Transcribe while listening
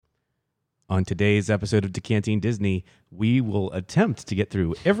On today's episode of Decanting Disney, we will attempt to get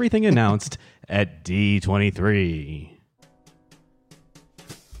through everything announced at D23.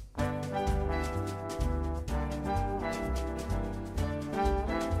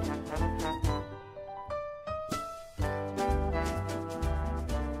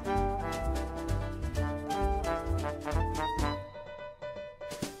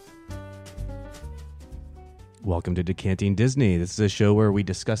 Welcome to Decanting Disney. This is a show where we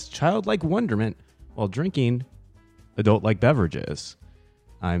discuss childlike wonderment while drinking adult-like beverages.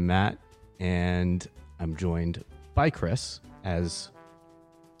 I'm Matt, and I'm joined by Chris, as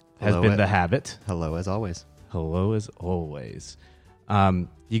has been the habit. Hello, as always. Hello, as always.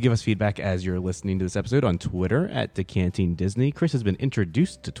 You give us feedback as you're listening to this episode on Twitter at Decanting Disney. Chris has been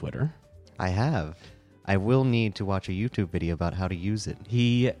introduced to Twitter. I have. I will need to watch a YouTube video about how to use it.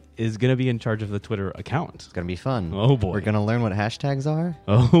 He is going to be in charge of the Twitter account. It's going to be fun. Oh, boy. We're going to learn what hashtags are.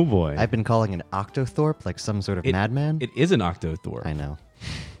 Oh, boy. I've been calling it Octothorpe, like some sort of madman. It is an Octothorpe. I know.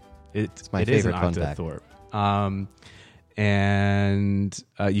 It's my favorite fun Octothorpe. And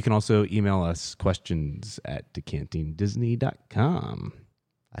you can also email us questions at decantingdisney.com.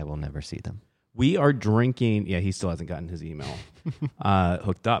 I will never see them. We are drinking. Yeah, he still hasn't gotten his email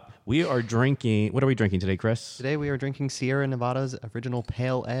hooked up. We are drinking. What are we drinking today, Chris? Today we are drinking Sierra Nevada's original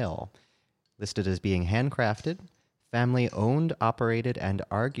pale ale, listed as being handcrafted, family-owned, operated, and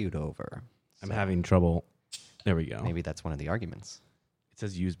argued over. I'm having trouble. There we go. Maybe that's one of the arguments. It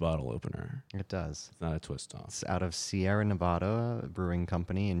says use bottle opener. It does. It's not a twist off. It's out of Sierra Nevada Brewing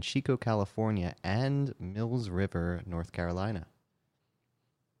Company in Chico, California, and Mills River, North Carolina.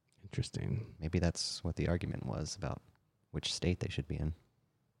 Interesting. Maybe that's what the argument was about which state they should be in.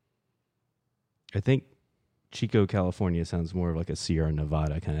 I think Chico, California sounds more of like a Sierra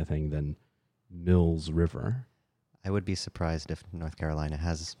Nevada kind of thing than Mills River. I would be surprised if North Carolina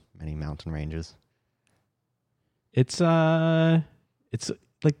has many mountain ranges. It's like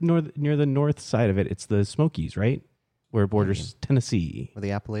near the north side of it. It's the Smokies, right? Where it borders Tennessee. Where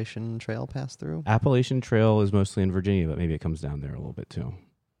the Appalachian Trail passed through? Appalachian Trail is mostly in Virginia, but maybe it comes down there a little bit too.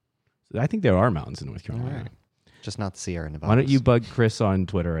 So I think there are mountains in North Carolina. Right. Just not the Sierra Nevada. Why don't you bug Chris on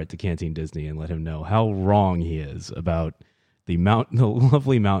Twitter at Decanting Disney and let him know how wrong he is about the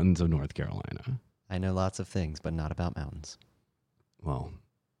lovely mountains of North Carolina? I know lots of things, but not about mountains. Well,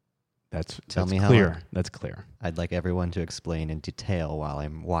 that's me clear. how. That's clear. I'd like everyone to explain in detail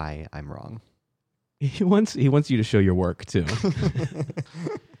why I'm wrong. He wants you to show your work too.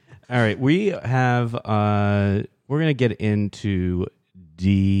 All right, we have we're gonna get into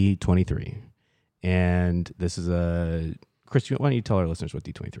D23, and this is Chris. Why don't you tell our listeners what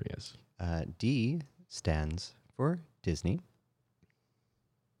D23 is? D stands for Disney.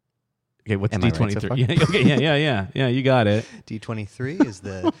 Okay, what's Am I D23? right so far? Yeah. You got it. D23 is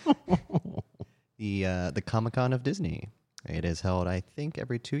the Comic-Con of Disney. It is held, I think,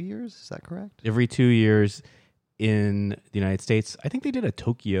 every 2 years. Is that correct? Every 2 years in the United States. I think they did a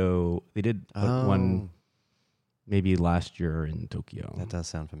Tokyo. They did one maybe last year in Tokyo. That does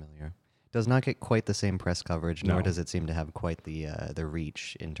sound familiar. Does not get quite the same press coverage, nor No. does it seem to have quite the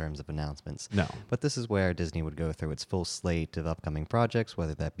reach in terms of announcements. No. But this is where Disney would go through its full slate of upcoming projects,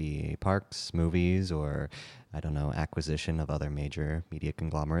 whether that be parks, movies, or, I don't know, acquisition of other major media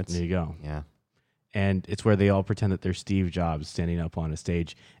conglomerates. There you go. Yeah. And it's where they all pretend that they're Steve Jobs standing up on a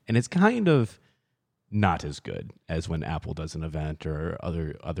stage. And it's kind of not as good as when Apple does an event or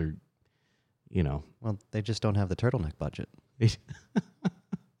other Well, they just don't have the turtleneck budget.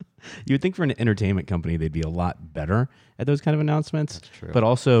 You would think for an entertainment company, they'd be a lot better at those kind of announcements. That's true. But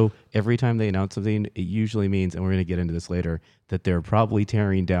also, every time they announce something, it usually means, and we're going to get into this later, that they're probably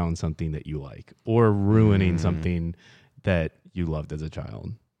tearing down something that you like or ruining something that you loved as a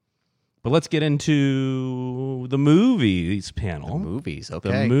child. But let's get into the movies panel. The movies, The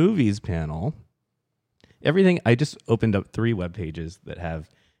okay. movies panel. Everything, I just opened up 3 web pages that have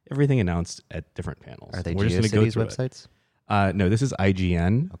everything announced at different panels. Are they We're just gonna go GeoCities through it. websites? No, this is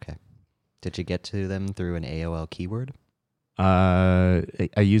IGN. Okay. Did you get to them through an AOL keyword? I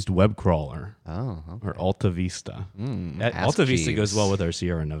used web crawler Oh, okay. or Alta Vista. Ask Alta Vista goes Jeeves. well with our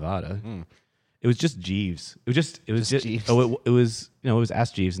Sierra Nevada. It was just Jeeves. It was just Jeeves. Oh, it was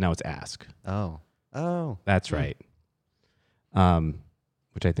Ask Jeeves. Now it's Ask. Oh. That's right.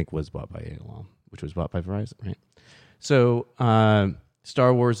 Which I think was bought by AOL, which was bought by Verizon, right? So,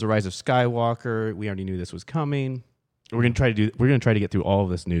 Star Wars: The Rise of Skywalker. We already knew this was coming. We're gonna try to get through all of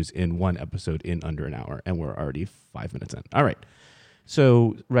this news in one episode in under an hour, and we're already 5 minutes in. All right.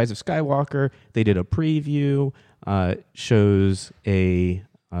 So, Rise of Skywalker. They did a preview. Shows a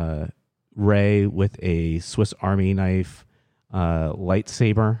Rey with a Swiss Army knife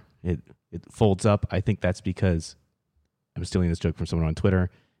lightsaber. it folds up. I think that's because I'm stealing this joke from someone on Twitter.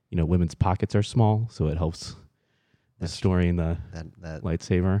 Women's pockets are small, so it helps restoring the that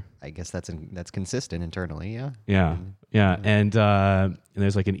lightsaber. I guess that's consistent internally. Yeah. Yeah, yeah, and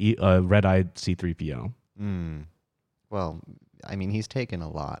there's like a red-eyed C-3PO. Well, I mean, he's taken a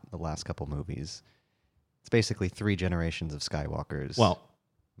lot the last couple movies. It's basically 3 generations of Skywalkers.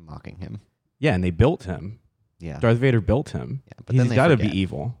 Mocking him. Yeah, and they built him. Yeah. Darth Vader built him. Yeah, but He's got to be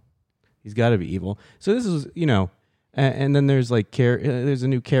evil. He's got to be evil. So this is, and then there's like there's a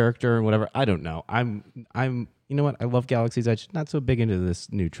new character and whatever. I don't know. I'm you know what? I love Galaxy's Edge. Not so big into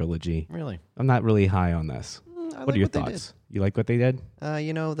this new trilogy. Really? I'm not really high on this. What are your thoughts? You like what they did?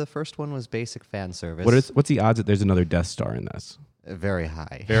 The first one was basic fan service. What's the odds that there's another Death Star in this? Very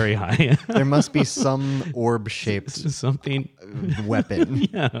high. Very high. There must be some orb-shaped something weapon.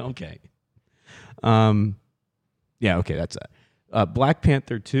 Yeah. Okay. Yeah. Okay. That's it. Black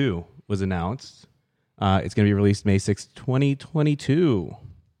Panther 2 was announced. It's going to be released May 6th, 2022.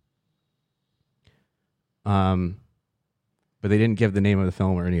 But they didn't give the name of the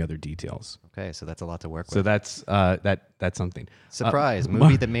film or any other details. Okay, so that's a lot to work with. So that's something. Surprise!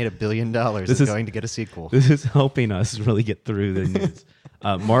 Movie that made $1 billion is going to get a sequel. This is helping us really get through the news.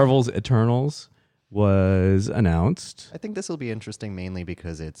 Marvel's Eternals was announced. I think this will be interesting mainly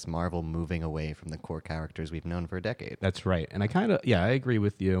because it's Marvel moving away from the core characters we've known for a decade. That's right, and I agree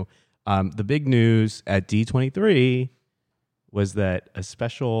with you. The big news at D23 was that a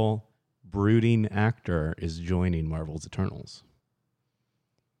special brooding actor is joining Marvel's Eternals.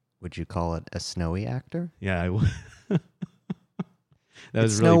 Would you call it a snowy actor? Yeah, I would. That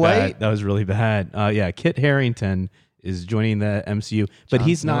was It's really Snow bad. White? That was really bad. Yeah, Kit Harington is joining the MCU, but Jon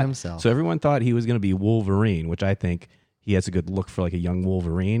he's Snow not. himself. So everyone thought he was going to be Wolverine, which I think he has a good look for like a young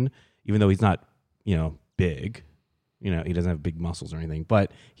Wolverine, even though he's not, big. He doesn't have big muscles or anything,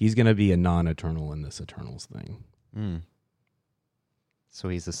 but he's going to be a non-Eternal in this Eternals thing. So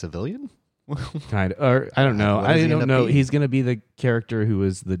he's a civilian? Kind of, or I don't know. What does he I end don't up know. being? He's going to be the character who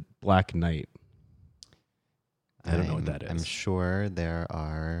is the Black Knight. I don't know what that is. I'm sure there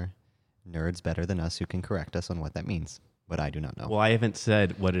are nerds better than us who can correct us on what that means, but I do not know. Well, I haven't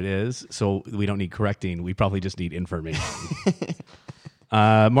said what it is, so we don't need correcting. We probably just need information.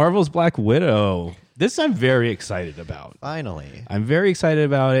 Marvel's Black Widow. This I'm very excited about. Finally. I'm very excited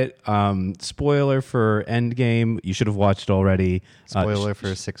about it. Spoiler for Endgame. You should have watched already. Spoiler for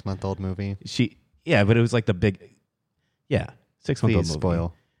a 6-month-old movie. But it was like the big, 6-month-old movie. Please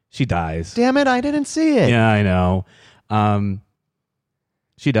spoil. She dies. Damn it, I didn't see it. Yeah, I know.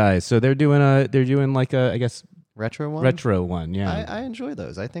 She dies. So they're doing like a, I guess, Retro one? retro one. Yeah. I enjoy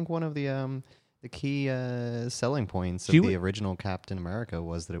those. I think one of the key selling points of She the original Captain America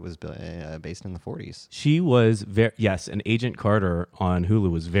was that it was based in the 40s. She was and Agent Carter on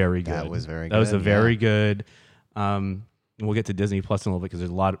Hulu was very good. That was very good. That was a very good. We'll get to Disney Plus in a little bit because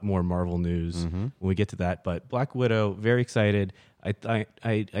there's a lot more Marvel news when we get to that. But Black Widow, very excited. I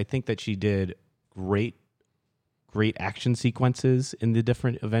think that she did great action sequences in the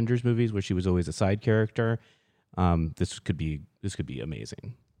different Avengers movies where she was always a side character. This could be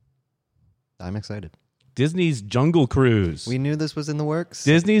amazing. I'm excited. Disney's Jungle Cruise. We knew this was in the works.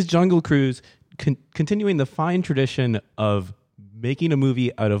 Disney's Jungle Cruise, continuing the fine tradition of making a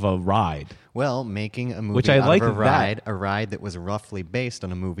movie out of a ride. Well, making a movie Which I out like of that. a ride that was roughly based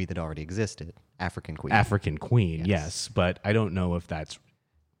on a movie that already existed, African Queen. African Queen, Yes. yes. But I don't know if that's...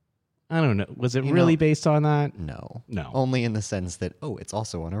 I don't know. Was it really based on that? No. No. Only in the sense that, it's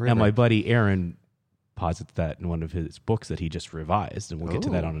also on a river. And my buddy Aaron posits that in one of his books that he just revised, and we'll get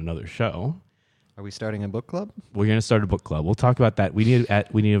to that on another show. Are we starting a book club? We're going to start a book club. We'll talk about that. We need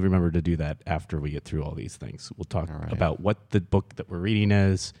to remember to do that after we get through all these things. We'll talk about what the book that we're reading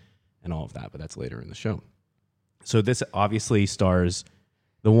is and all of that, but that's later in the show. So this obviously stars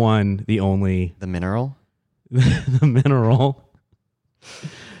the one, the only, The Mineral? the mineral,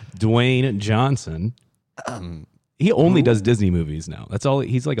 Dwayne Johnson. He only does Disney movies now. That's all.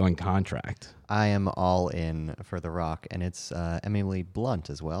 He's like on contract. I am all in for The Rock, and it's Emily Blunt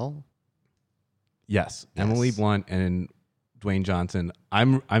as well. Yes, Emily Blunt and Dwayne Johnson.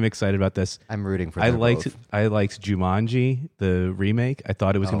 I'm excited about this. I'm rooting for I them liked both. Jumanji, the remake. I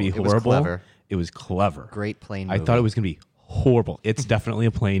thought it was going to be it was horrible. clever. It was clever. Great plane movie. I thought it was going to be horrible. It's definitely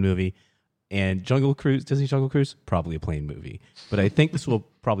a plane movie. And Jungle Cruise, Disney Jungle Cruise, probably a plane movie. But I think this will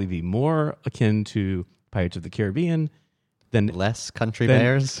probably be more akin to Pirates of the Caribbean than Less Country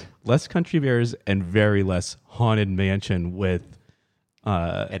Bears. less Country Bears and very less Haunted Mansion with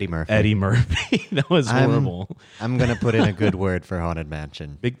Eddie Murphy. Eddie Murphy. That was horrible. I'm going to put in a good word for Haunted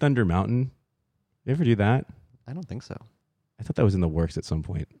Mansion. Big Thunder Mountain. You ever do that? I don't think so. I thought that was in the works at some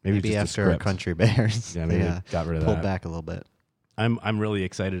point. Maybe just after a script. Country Bears. Yeah, maybe they got rid of pulled that. back a little bit. I'm really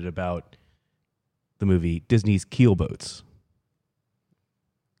excited about the movie Disney's Keelboats.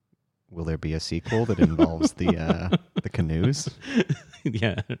 Will there be a sequel that involves the canoes?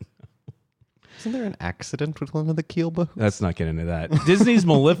 Yeah, Isn't there an accident with one of the keelboats? let's not get into that. Disney's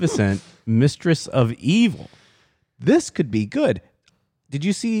Maleficent, Mistress of Evil. This could be good. Did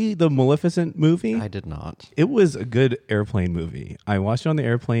you see the Maleficent movie? I did not. It was a good airplane movie. I watched it on the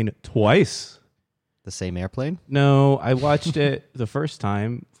airplane twice. The same airplane? No, I watched it the first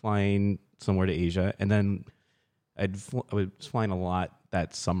time flying somewhere to Asia, and then I was flying a lot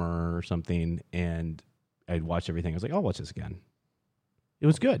that summer or something, and I'd watch everything. I was like, I'll watch this again. It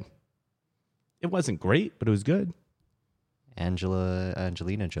was good. It wasn't great, but it was good.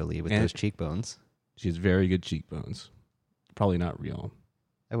 Angelina Jolie with those cheekbones. She has very good cheekbones. Probably not real.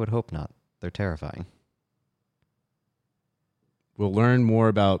 I would hope not. They're terrifying. We'll learn more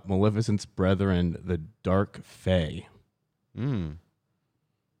about Maleficent's brethren, the Dark Fae. Whatever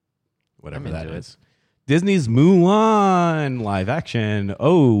I'm that into it. is. Disney's Mulan live action.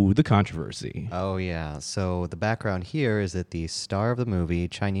 Oh, the controversy. Oh, yeah. So the background here is that the star of the movie,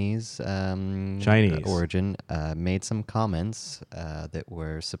 Chinese origin, made some comments that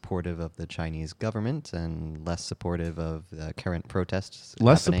were supportive of the Chinese government and less supportive of the current protests.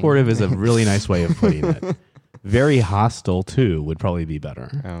 Less happening. supportive is a really nice way of putting it. Very hostile, too, would probably be better.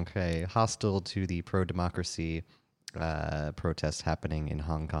 Okay. Hostile to the pro-democracy protests happening in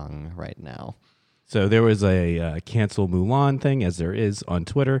Hong Kong right now. So there was a cancel Mulan thing, as there is on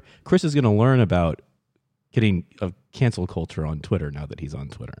Twitter. Chris is going to learn about getting a cancel culture on Twitter now that he's on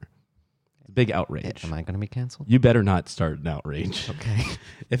Twitter. It's a big outrage. Am I going to be canceled? You better not start an outrage. Okay.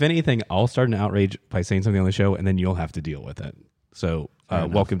 If anything, I'll start an outrage by saying something on the show, and then you'll have to deal with it. So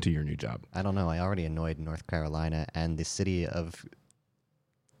welcome to your new job. I don't know. I already annoyed North Carolina and the city of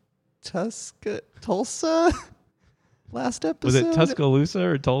Tulsa last episode. Was it Tuscaloosa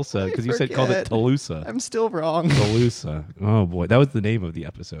or Tulsa? Because you said called it forget. Toulouse. I'm still wrong. Toulouse. Oh, boy. That was the name of the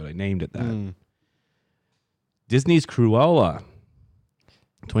episode. I named it that. Disney's Cruella,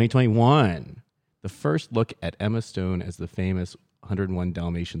 2021. The first look at Emma Stone as the famous 101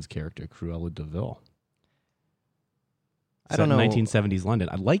 Dalmatians character, Cruella de Vil. I don't know. 1970s London.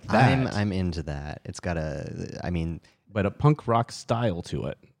 I like that. I'm into that. It's got but a punk rock style to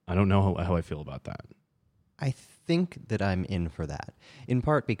it. I don't know how I feel about that. I think that I'm in for that. In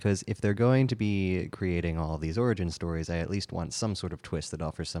part because if they're going to be creating all these origin stories, I at least want some sort of twist that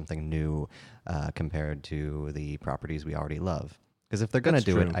offers something new compared to the properties we already love. Because if they're going to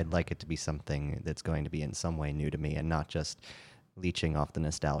do it, I'd like it to be something that's going to be in some way new to me and not just leeching off the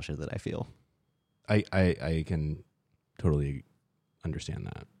nostalgia that I feel. I can totally understand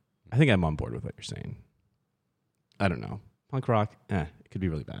that. I think I'm on board with what you're saying. I don't know. Punk rock, it could be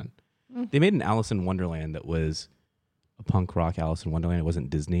really bad. They made an Alice in Wonderland that was a punk rock Alice in Wonderland. It wasn't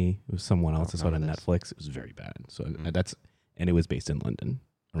Disney. It was someone else. I saw it on Netflix. It was very bad. So and it was based in London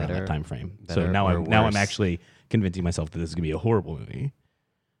around that time frame. So now I'm actually convincing myself that this is going to be a horrible movie.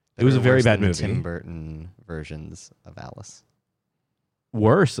 It was a very bad movie. Tim Burton versions of Alice.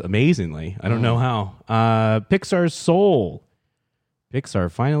 Worse, amazingly. I don't know how. Pixar's Soul. Pixar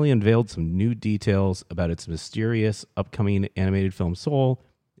finally unveiled some new details about its mysterious upcoming animated film Soul,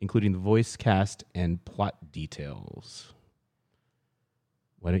 including the voice cast and plot details.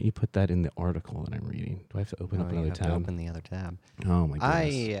 Why don't you put that in the article that I'm reading? Do I have to open up another tab? To open the other tab. Oh my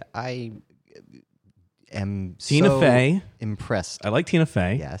goodness. I am Tina Fey. Impressed. I like Tina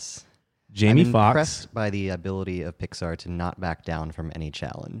Fey. Yes. Jamie I'm Foxx. Impressed by the ability of Pixar to not back down from any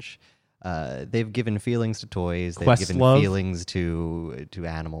challenge. They've given feelings to toys. They've given feelings to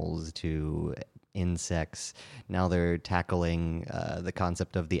animals, to insects. Now they're tackling the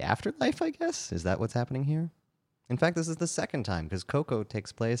concept of the afterlife, I guess. Is that what's happening here? In fact, this is the second time because Coco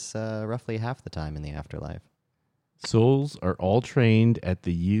takes place roughly half the time in the afterlife. Souls are all trained at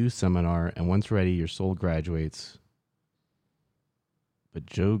the U seminar, and once ready, your soul graduates. But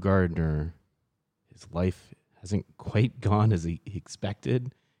Joe Gardner, his life hasn't quite gone as he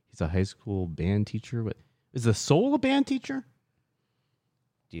expected. He's a high school band teacher. But is the soul a band teacher?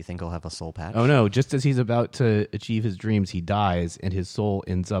 Do you think he'll have a soul patch? Oh, no. Just as he's about to achieve his dreams, he dies, and his soul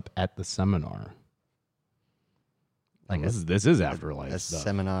ends up at the seminar. Like this is afterlife a stuff.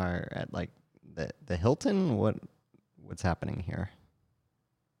 Seminar at like the Hilton? What's happening here?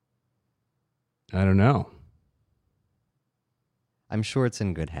 I don't know. I'm sure it's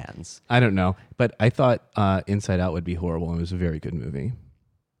in good hands. I don't know. But I thought Inside Out would be horrible, and it was a very good movie.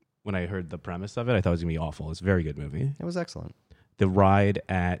 When I heard the premise of it, I thought it was going to be awful. It's a very good movie. It was excellent. the ride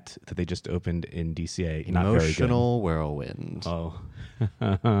that they just opened in DCA. Emotional Whirlwind. Oh,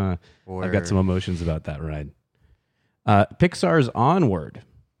 I've got some emotions about that ride. Pixar's Onward.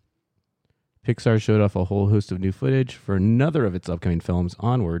 Pixar showed off a whole host of new footage for another of its upcoming films,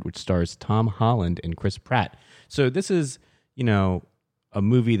 Onward, which stars Tom Holland and Chris Pratt. So this is, a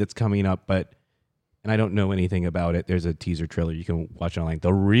movie that's coming up, and I don't know anything about it. There's a teaser trailer you can watch online.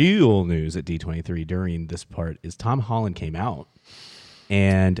 The real news at D23 during this part is Tom Holland came out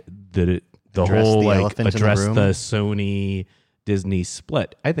and the whole addressed the Sony Disney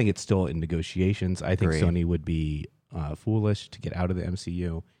split. I think it's still in negotiations. I think Sony would be foolish to get out of the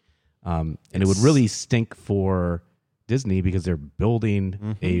MCU. And it would really stink for Disney because they're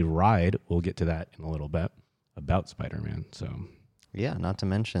building a ride. We'll get to that in a little bit about Spider-Man. So, yeah, not to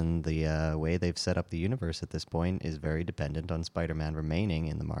mention the way they've set up the universe at this point is very dependent on Spider-Man remaining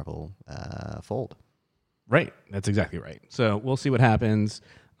in the Marvel fold. Right. That's exactly right. So we'll see what happens.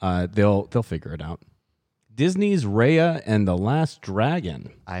 They'll figure it out. Disney's Raya and the Last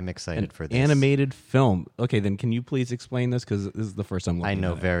Dragon. I'm excited for this. Animated film. Okay, then can you please explain this? Because this is the first time looking I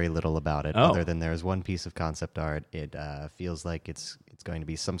know at it. very little about it, other than there's one piece of concept art. It feels like it's going to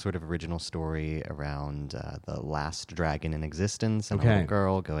be some sort of original story around the last dragon in existence and a little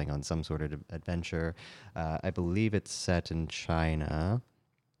girl going on some sort of adventure. I believe it's set in China,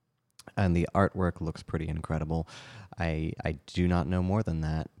 and the artwork looks pretty incredible. I do not know more than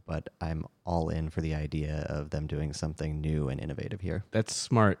that, but I'm all in for the idea of them doing something new and innovative here. That's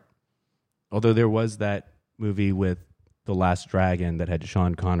smart. Although there was that movie with The Last Dragon that had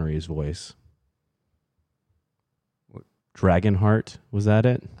Sean Connery's voice. Dragonheart, was that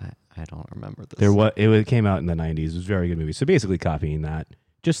it? I don't remember this. It came out in the 90s. It was a very good movie. So basically copying that.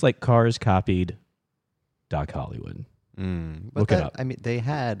 Just like Cars copied Doc Hollywood. Look it up. I mean, they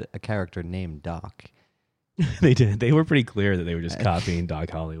had a character named Doc. They did. They were pretty clear that they were just copying Doc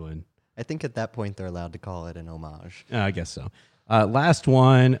Hollywood. I think at that point they're allowed to call it an homage. I guess so. Last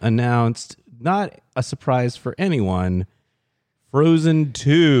one announced, not a surprise for anyone, Frozen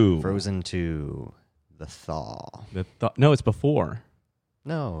 2. Frozen 2, The Thaw. No, it's before.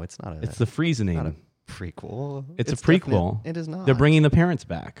 No, it's not. It's the Freezening. Not a prequel. It's a prequel. It is not. They're bringing the parents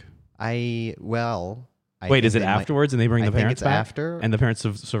back. Wait, is it afterwards and they bring the parents back? After, and the parents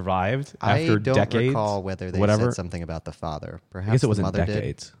have survived after decades? I don't recall whether they said something about the father. Perhaps I guess it wasn't the mother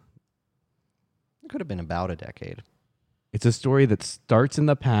decades. Did. It could have been about a decade. It's a story that starts in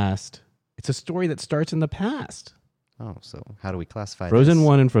the past. Oh, so how do we classify Frozen this?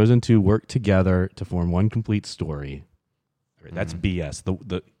 1 and Frozen 2 work together to form one complete story. That's BS.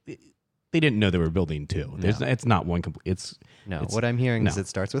 They didn't know they were building two. It's not one complete. What I'm hearing is it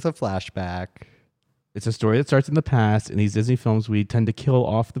starts with a flashback. It's a story that starts in the past. In these Disney films, we tend to kill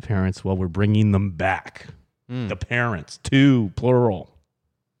off the parents while we're bringing them back. The parents, two, plural.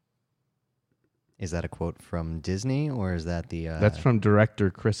 Is that a quote from Disney, or is that the... That's from director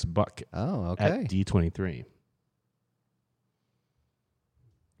Chris Buck at D23.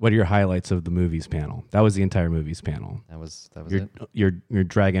 What are your highlights of the movies panel? That was the entire movies panel. That was your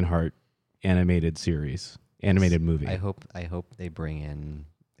Dragonheart animated series, animated movie. I hope they bring in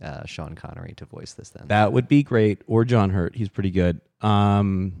Sean Connery to voice this then. That would be great. Or John Hurt. He's pretty good.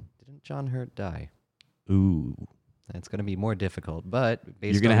 Didn't John Hurt die? Ooh. It's going to be more difficult, but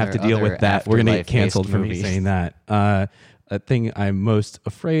based you're going to have to deal with that. We're going to get canceled for me saying that. A thing I'm most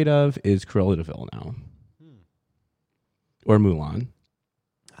afraid of is Cruella de Vil now. Or Mulan.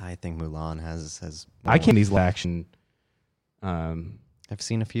 I think Mulan has I can't these action. I've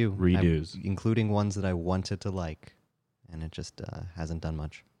seen a few redos, including ones that I wanted to like, and it just hasn't done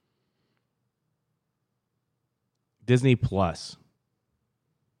much. Disney Plus.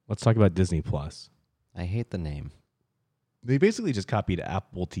 Let's talk about Disney Plus. I hate the name. They basically just copied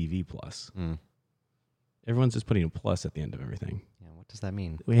Apple TV Plus. Everyone's just putting a plus at the end of everything. Yeah, what does that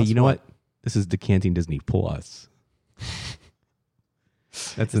mean? Hey, you know what? This is Decanting Disney Plus.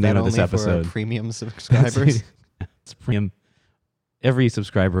 That's the name of this episode. For premium subscribers? It's premium. Every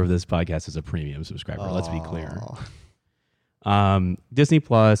subscriber of this podcast is a premium subscriber. Let's be clear. Disney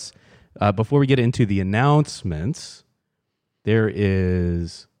Plus. Before we get into the announcements, there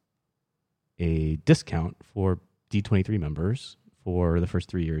is a discount for D23 members for the first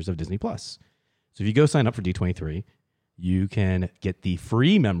 3 years of Disney Plus. So if you go sign up for D23, you can get the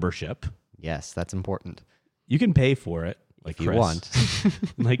free membership. Yes, that's important. You can pay for it. Like you want.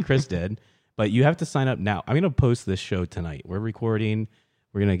 Like Chris did. But you have to sign up now. I'm going to post this show tonight. We're recording.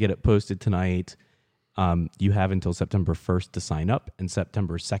 We're going to get it posted tonight. You have until September 1st to sign up, and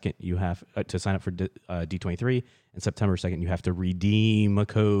September 2nd you have to sign up for D23, and September 2nd you have to redeem a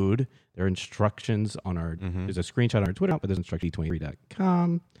code. There are instructions on our, there's a screenshot on our Twitter, but there's instructions on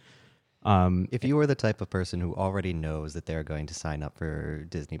d23.com. If you are the type of person who already knows that they're going to sign up for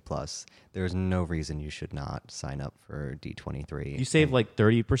Disney Plus, there's no reason you should not sign up for D23. You save like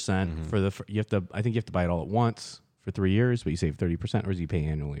 30% for the, I think you have to buy it all at once for 3 years, but you save 30%, or do you pay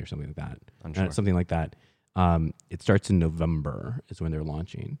annually or something like that? Sure. Something like that. It starts in November is when they're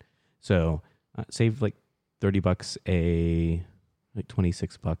launching. So save like $30 like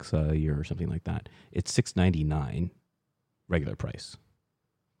 $26 a year or something like that. It's $6.99 regular price.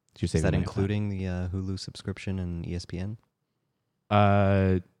 Is that including the Hulu subscription and ESPN?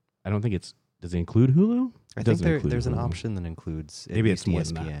 I don't think it's. Does it include Hulu? I think there's an option that includes maybe it's more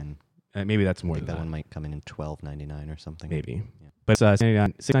ESPN. than that. Maybe that's more I think than that one might come in $12.99 or something. Maybe, yeah. But it's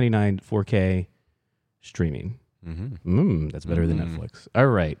 $6.99 4K streaming. That's better than Netflix. All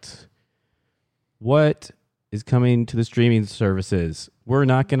right, what is coming to the streaming services? We're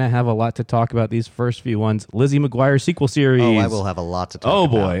not going to have a lot to talk about these first few ones. Lizzie McGuire sequel series. Oh, I will have a lot to talk about. Oh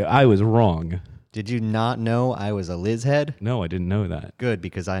boy, I was wrong. Did you not know I was a Liz head? No, I didn't know that. Good,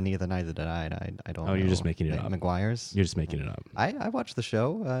 because neither did I. I don't know. Oh, you're just making it up. McGuire's? You're just making it up. I watched the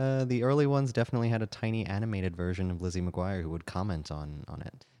show. The early ones definitely had a tiny animated version of Lizzie McGuire who would comment on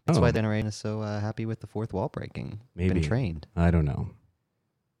it. That's why the generation is so happy with the fourth wall breaking. Maybe. Been trained. I don't know.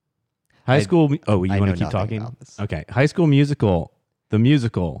 High School... Oh, you want to keep talking? Okay. High School Musical. The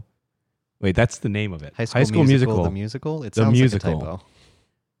musical. Wait, that's the name of it. High School Musical. The musical? It sounds like a typo.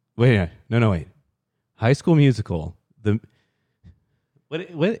 Wait. No. High School Musical.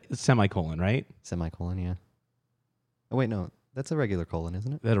 What semicolon, right? Semicolon, yeah. Oh, wait, no. That's a regular colon,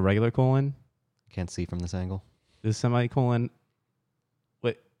 isn't it? Is that a regular colon? Can't see from this angle. The semicolon...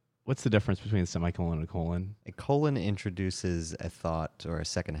 What's the difference between a semicolon and a colon? A colon introduces a thought or a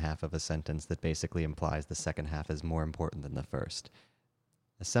second half of a sentence that basically implies the second half is more important than the first.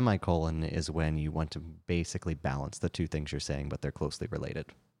 A semicolon is when you want to basically balance the two things you're saying, but they're closely related.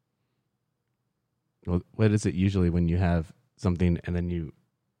 Well, what is it usually when you have something and then you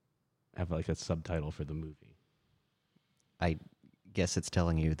have like a subtitle for the movie? I guess it's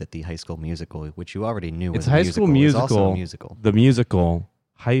telling you that the High School Musical, which you already knew was a High musical, School Musical, is also a musical. The musical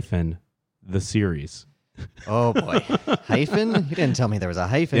hyphen the series. Oh boy, hyphen! You didn't tell me there was a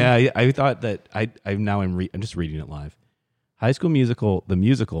hyphen. Yeah, I thought that. I'm just reading it live. High School Musical, the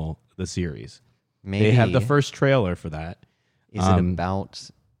musical, the series. Maybe they have the first trailer for that. Is it about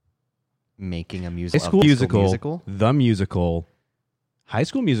making a musical? High School Musical, the musical, High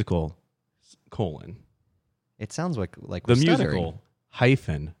School Musical, colon. It sounds like the musical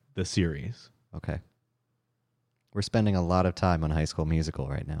hyphen the series. Okay. We're spending a lot of time on High School Musical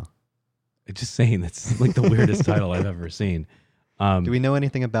right now. I'm just saying that's like the weirdest title I've ever seen. Do we know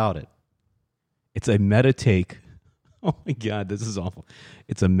anything about it? It's a meta take. Oh my God, this is awful.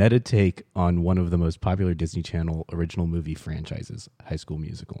 It's a meta take on one of the most popular Disney Channel original movie franchises, High School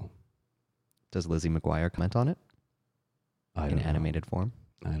Musical. Does Lizzie McGuire comment on it? In animated form?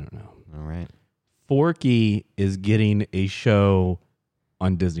 I don't know. All right. Forky is getting a show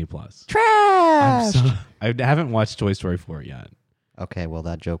on Disney Plus. Trash! I haven't watched Toy Story 4 yet. Okay, well,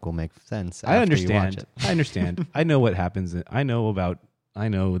 that joke will make sense. I understand. You watch it. I understand. I know what happens. I know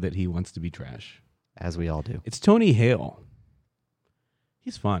that he wants to be trash. As we all do. It's Tony Hale.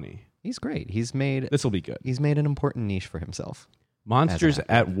 He's funny. He's great. This will be good. He's made an important niche for himself. Monsters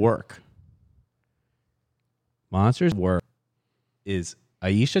at Work. Monsters at Work is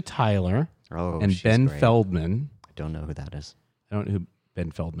Aisha Tyler and Ben Feldman. I don't know who that is. I don't know who Ben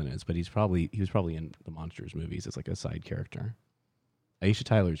Feldman is, but he was probably in the Monsters movies as like a side character. Aisha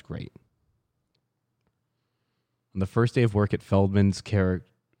Tyler's great. On the first day of work at Feldman's character,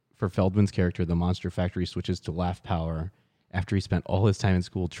 the Monster Factory switches to laugh power after he spent all his time in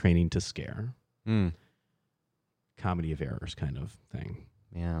school training to scare. Comedy of errors kind of thing.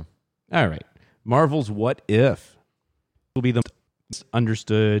 Yeah. All right. Marvel's What If will be the most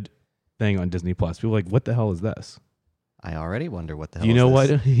understood thing on Disney Plus. People are like, what the hell is this? I already wonder what the hell you know is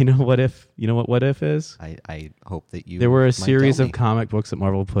this. You know what What If is? I hope that you There were a series of comic books that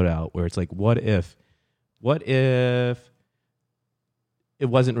Marvel put out where it's like, what if it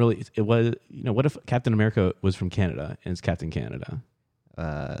wasn't really, what if Captain America was from Canada and it's Captain Canada?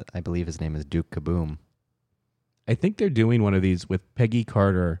 I believe his name is Duke Kaboom. I think they're doing one of these with Peggy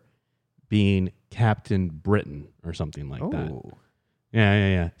Carter being Captain Britain or something like that.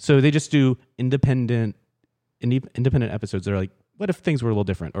 Yeah. So they just do independent episodes that are like, what if things were a little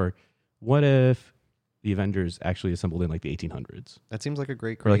different? Or what if the Avengers actually assembled in like the 1800s. That seems like a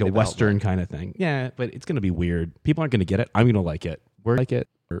great or like a creative Western outlet. kind of thing. Yeah, but it's going to be weird. People aren't going to get it. I'm going to like it. We're like it.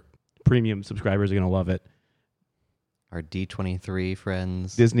 Or premium subscribers are going to love it. Our D23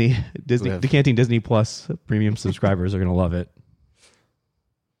 friends. Disney, Decanting Disney Plus premium subscribers are going to love it.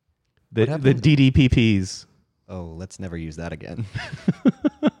 The DDPPs. Oh, let's never use that again.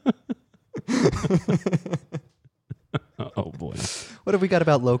 Oh boy. What have we got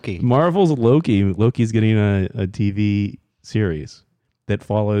about Loki? Marvel's Loki. Loki's getting a TV series that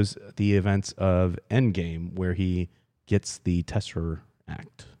follows the events of Endgame, where he gets the Tesseract.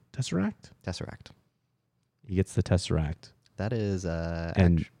 Tesseract. He gets the Tesseract. That is A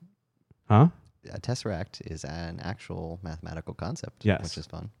Tesseract is an actual mathematical concept. Yes. Which is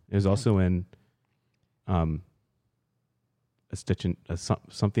fun. It was also in a stitch in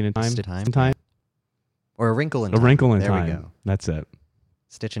something in time. Or a wrinkle in time. A wrinkle in there time. We go. That's it.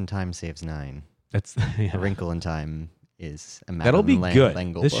 Stitch in time saves 9. That's A wrinkle in time is a that'll be good.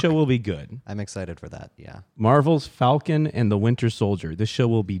 This book. show will be good. I'm excited for that. Yeah. Marvel's Falcon and the Winter Soldier. This show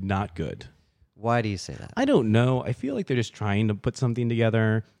will be not good. Why do you say that? I don't know. I feel like they're just trying to put something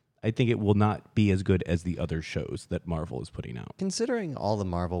together. I think it will not be as good as the other shows that Marvel is putting out. Considering all the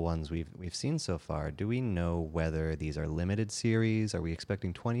Marvel ones we've seen so far, do we know whether these are limited series? Are we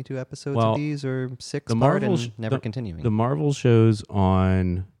expecting 22 episodes of these, or 6 part and never continuing? The Marvel shows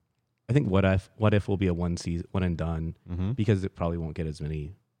on, I think What If will be a one and done, because it probably won't get as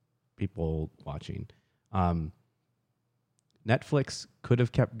many people watching. Netflix could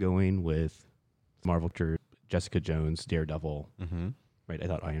have kept going with Marvel, Jessica Jones, Daredevil. Right, I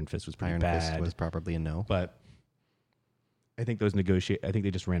thought Iron Fist was pretty bad. Iron Fist was probably a no. But I think those I think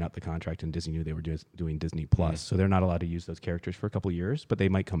they just ran out the contract, and Disney knew they were doing Disney Plus, so they're not allowed to use those characters for a couple of years, but they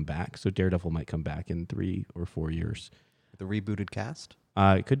might come back. So Daredevil might come back in 3 or 4 years. The rebooted cast?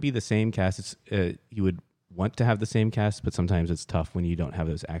 It could be the same cast. You would want to have the same cast, but sometimes it's tough when you don't have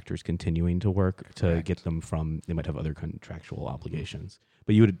those actors continuing to work to get them from. They might have other contractual obligations,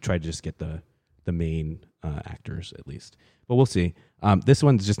 but you would try to just get the main actors at least. But we'll see. This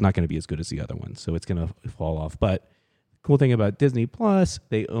one's just not going to be as good as the other ones, so it's going to fall off. But the cool thing about Disney Plus,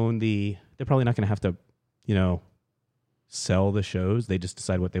 they own they're probably not going to have to, sell the shows. They just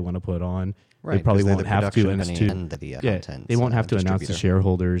decide what they want to put on. Right, they probably won't have to they won't have to announce the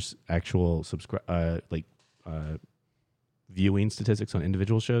shareholders' actual viewing statistics on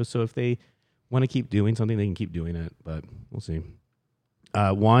individual shows. So if they want to keep doing something, they can keep doing it. But we'll see.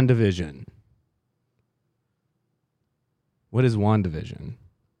 WandaVision. What is WandaVision?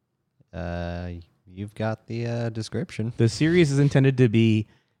 You've got the description. The series is intended to be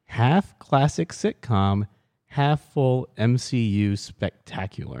half classic sitcom, half full MCU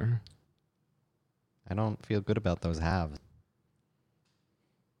spectacular. I don't feel good about those halves.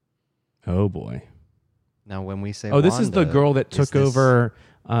 Oh boy. Now when we say this is the girl that took over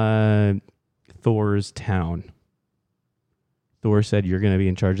Thor's town. Thor said, "You're going to be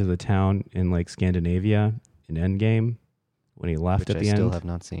in charge of the town in like Scandinavia in Endgame." When he left at the end. I still have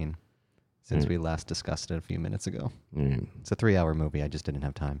not seen since we last discussed it a few minutes ago. It's a 3-hour movie. I just didn't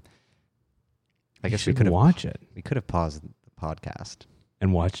have time. I guess we could watch it. We could have paused the podcast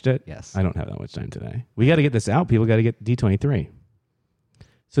and watched it. Yes. I don't have that much time today. We got to get this out. People got to get D23.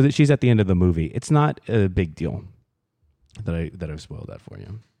 So that she's at the end of the movie. It's not a big deal that I've spoiled that for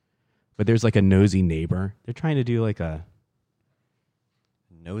you. But there's like a nosy neighbor. They're trying to do like a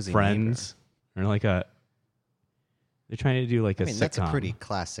nosy Friends neighbor. Or like a. They're trying to do like a sitcom. That's a pretty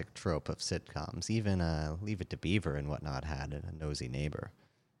classic trope of sitcoms. Even Leave It to Beaver and whatnot had a nosy neighbor.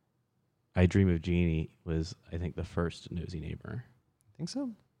 I Dream of Jeannie was, I think, the first nosy neighbor. Think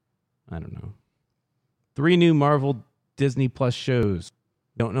so? I don't know. 3 new Marvel Disney Plus shows.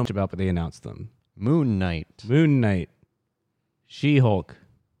 Don't know much about, but they announced them. Moon Knight, She-Hulk,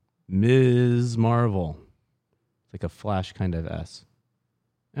 Ms. Marvel. It's like a Flash kind of S.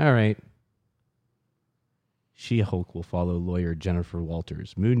 All right. She-Hulk will follow lawyer Jennifer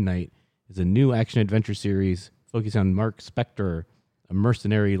Walters. Moon Knight is a new action-adventure series focused on Mark Spector, a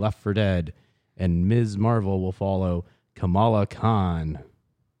mercenary left for dead, and Ms. Marvel will follow Kamala Khan.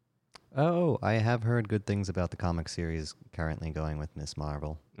 Oh, I have heard good things about the comic series currently going with Ms.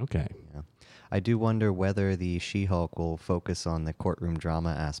 Marvel. Okay. Yeah. I do wonder whether the She-Hulk will focus on the courtroom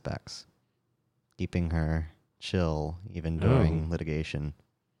drama aspects, keeping her chill even during litigation.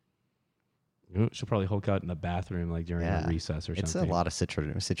 She'll probably Hulk out in the bathroom like during a recess or something. It's a lot of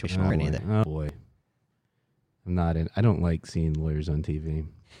situational irony there. Oh boy. I don't like seeing lawyers on TV.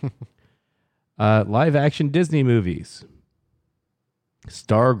 Live action Disney movies.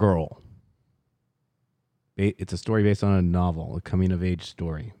 Stargirl. It's a story based on a novel, a coming of age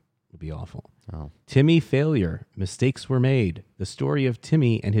story. Would be awful. Oh. Timmy Failure. Mistakes Were Made. The story of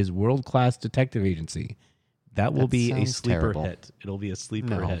Timmy and his world-class detective agency. That will be a sleeper hit. It'll be a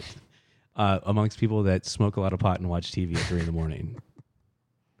sleeper hit amongst people that smoke a lot of pot and watch TV at 3 in the morning.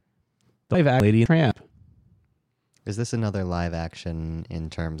 Live action Lady and Tramp. Is this another live action in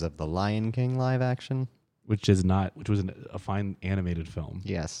terms of the Lion King live action? Which was a fine animated film.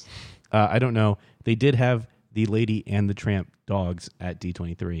 Yes. I don't know. They did have the Lady and the Tramp dogs at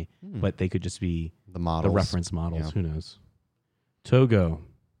D23, but they could just be the models. The reference models. Yeah. Who knows? Togo.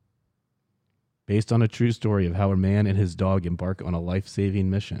 Based on a true story of how a man and his dog embark on a life-saving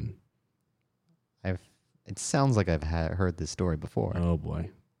mission. It sounds like I've heard this story before. Oh, boy.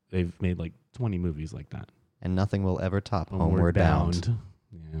 They've made like 20 movies like that. And nothing will ever top Homeward Bound.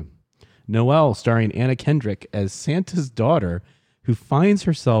 Yeah. Noelle, starring Anna Kendrick as Santa's daughter, who finds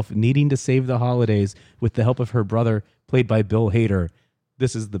herself needing to save the holidays with the help of her brother, played by Bill Hader.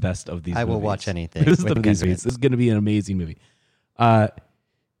 This is the best of these movies. I will watch anything. This is going to be an amazing movie. I'm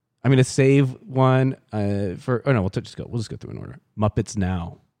going to save one for... Oh, no, we'll just go through in order. Muppets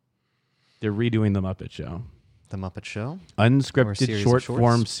Now. They're redoing The Muppet Show. The Muppet Show? Unscripted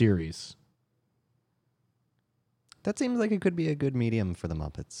short-form series. That seems like it could be a good medium for the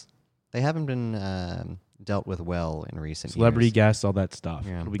Muppets. They haven't been dealt with well in recent Celebrity years. guests, all that stuff.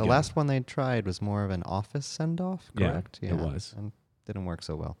 Yeah. The last one they tried was more of an Office send-off, correct? Yeah, it was. And didn't work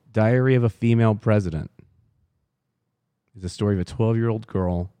so well. Diary of a Female President is the story of a 12-year-old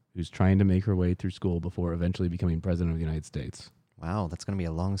girl who's trying to make her way through school before eventually becoming president of the United States. Wow, that's going to be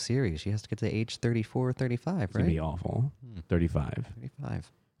a long series. She has to get to age 34, 35, right? It's going to be awful. 35.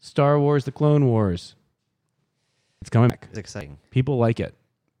 35. Star Wars The Clone Wars. It's coming back. It's exciting. People like it.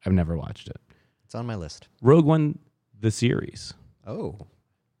 I've never watched it. It's on my list. Rogue One, the series. Oh.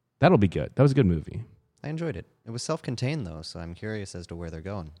 That'll be good. That was a good movie. I enjoyed it. It was self-contained, though, so I'm curious as to where they're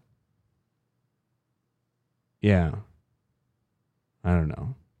going. Yeah. I don't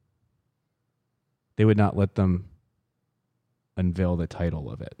know. They would not let them unveil the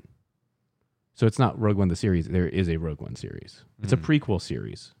title of it. So it's not Rogue One, the series. There is a Rogue One series. It's a prequel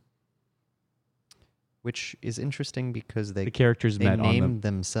series. Which is interesting because the characters named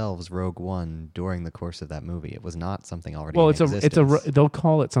themselves Rogue One during the course of that movie. It was not something already in existence. They'll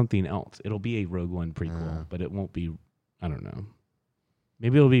call it something else. It'll be a Rogue One prequel, but it won't be, I don't know.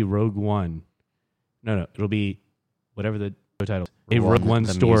 Maybe it'll be Rogue One. No, it'll be whatever the title is. A Rogue One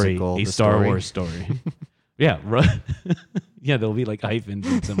story, musical, a Star Wars story. Yeah, yeah, there'll be like hyphens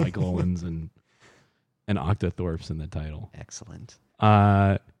and semicolons and octothorpes in the title. Excellent.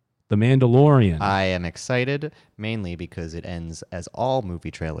 The Mandalorian. I am excited, mainly because it ends as all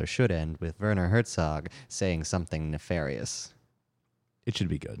movie trailers should end, with Werner Herzog saying something nefarious. It should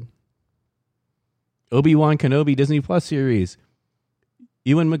be good. Obi-Wan Kenobi Disney Plus series.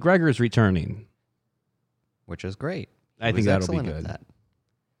 Ewan McGregor's returning. Which is great. I think that'll be good.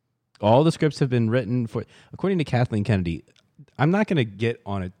 All the scripts have been written for... According to Kathleen Kennedy, I'm not going to get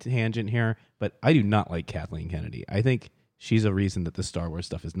on a tangent here, but I do not like Kathleen Kennedy. I think... she's a reason that the Star Wars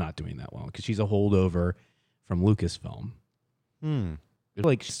stuff is not doing that well, because she's a holdover from Lucasfilm.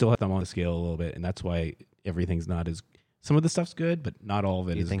 Like she still has them on the scale a little bit, and that's why everything's not as... Some of the stuff's good, but not all of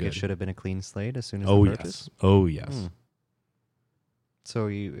it is good. You think it should have been a clean slate as soon as the purchase? Yes. Oh, yes. So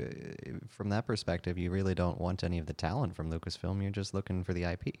you, from that perspective, you really don't want any of the talent from Lucasfilm. You're just looking for the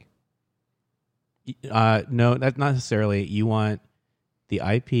IP. No, that's not necessarily. You want the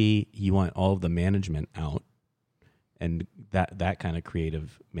IP, you want all of the management out, and that kind of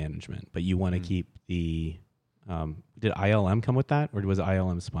creative management. But you want to keep the... did ILM come with that, or was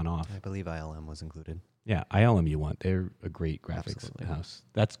ILM spun off? I believe ILM was included. Yeah, ILM you want. They're a great graphics house.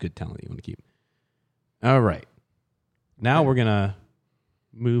 That's good talent you want to keep. All right. Now we're going to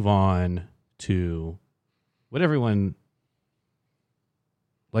move on to what everyone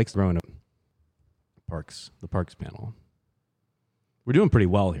likes throwing up. The parks panel. We're doing pretty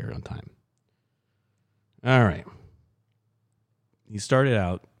well here on time. All right. He started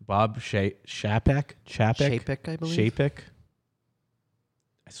out, Bob Chapek, I believe. Chapek.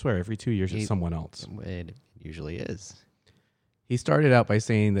 I swear, every 2 years it's someone else. It usually is. He started out by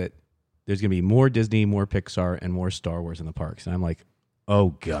saying that there's going to be more Disney, more Pixar, and more Star Wars in the parks. And I'm like,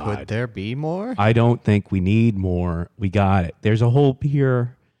 oh, God. Could there be more? I don't think we need more. We got it. There's a whole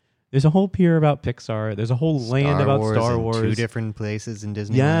pier. There's a whole pier about Pixar. There's a whole land about Star Wars. In 2 different places in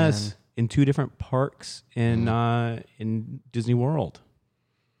Disneyland. Yes, in 2 different parks in Disney World.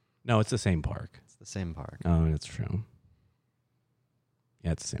 No, it's the same park. It's the same park. Oh, that's true.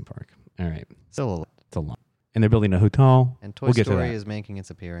 Yeah, it's the same park. All right. Still it's a lot. And they're building a hotel. And Toy Story is making its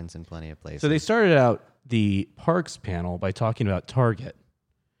appearance in plenty of places. So they started out the parks panel by talking about Target.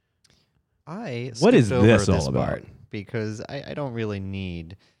 What is this all this about? part because I don't really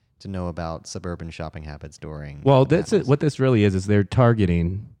need to know about suburban shopping habits during. Well, that's it. What this really is they're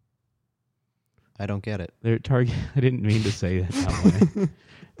targeting. I don't get it. They're target. I didn't mean to say it that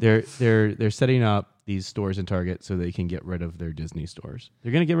way. They're setting up these stores in Target so they can get rid of their Disney stores.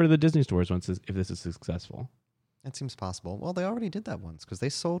 They're going to get rid of the Disney stores if this is successful. That seems possible. Well, they already did that once because they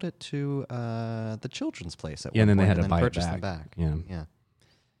sold it to the Children's Place at one and then point they had to buy purchase it them back. Yeah.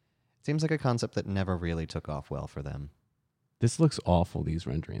 It seems like a concept that never really took off well for them. This looks awful, these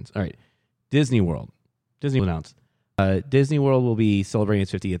renderings. All right. Disney World. Disney announced. Disney World will be celebrating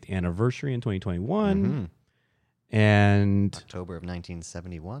its 50th anniversary in 2021. Mm-hmm. And October of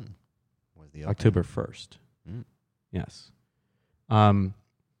 1971 was the opening. October 1st. Mm. Yes.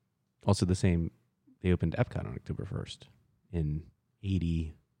 Also the same, they opened Epcot on October 1st in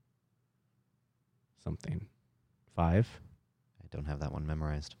 80 something. 5? I don't have that one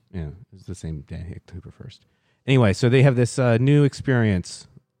memorized. Yeah, it was the same day, October 1st. Anyway, so they have this new experience,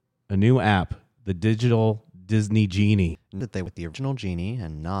 a new app, the digital Disney Genie. That they with the original Genie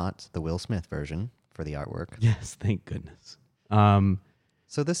and not the Will Smith version for the artwork. Yes, thank goodness.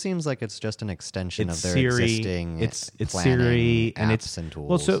 So this seems like it's just an extension of their Siri, existing it's planning Siri apps and it's and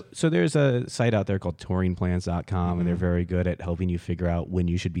tools. Well, so there's a site out there called touringplans.com and they're very good at helping you figure out when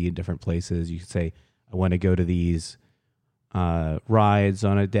you should be in different places. You can say, I want to go to these rides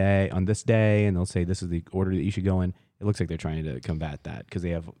on this day, and they'll say this is the order that you should go in. It looks like they're trying to combat that because they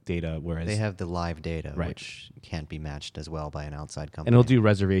have data, whereas they have the live data, Right. which can't be matched as well by an outside company. and it'll do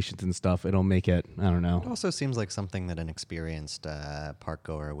reservations and stuff. It'll make it, I don't know. It also seems like something that an experienced park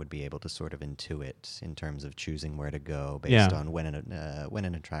goer would be able to sort of intuit in terms of choosing where to go based on when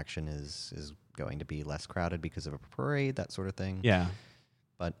an attraction is going to be less crowded because of a parade, that sort of thing. Yeah,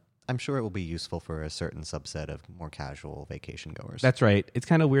 But I'm sure it will be useful for a certain subset of more casual vacation goers. that's right. It's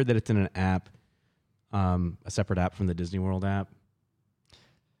kind of weird that it's in an app, a separate app from the Disney World app.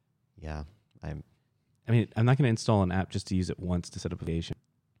 Yeah, I mean, I'm not going to install an app just to use it once to set up a vacation.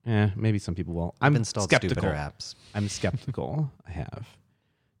 Maybe some people will. I've I'm installed skeptical. stupider apps. I'm skeptical. I have.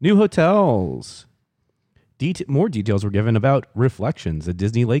 New hotels. More details were given about Reflections, a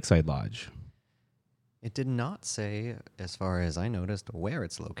Disney Lakeside Lodge. It did not say, as far as I noticed, where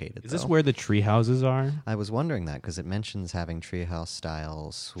it's located. Is this where the tree houses are? I was wondering that because it mentions having treehouse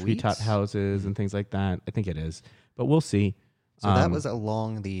style suites. Treetop houses and things like that. I think it is, but we'll see. So that was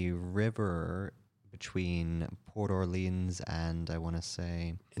along the river between Port Orleans and I want to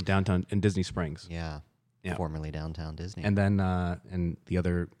say in Disney Springs. Yeah, formerly downtown Disney. And then and the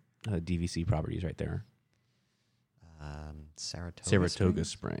other DVC properties right there. Saratoga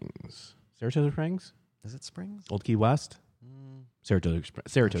Springs. Saratoga Springs? Is it Springs? Old Key West? Saratoga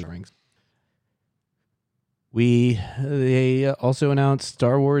Sure. Springs. They also announced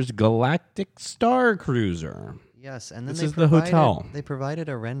Star Wars Galactic Star Cruiser. Yes, and then this is the hotel. They provided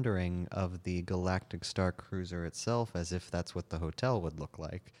a rendering of the Galactic Star Cruiser itself as if that's what the hotel would look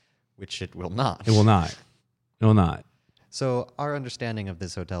like, which it will not. It will not. It will not. So our understanding of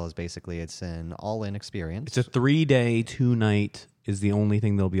this hotel is basically it's an all-in experience. It's a 3-day, 2-night is the only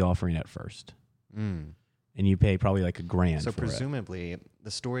thing they'll be offering at first. And you pay probably like $1,000 So for presumably the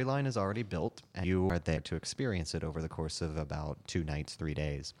storyline is already built and you are there to experience it over the course of about 2 nights, 3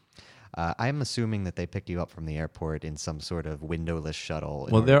 days. I'm assuming that they pick you up from the airport in some sort of windowless shuttle.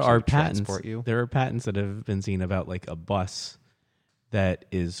 Well, there are patents. Transport you. There are patents that have been seen about like a bus that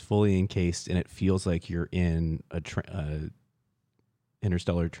is fully encased and it feels like you're in a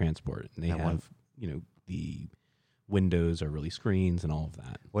interstellar transport. And they have, the windows are really screens and all of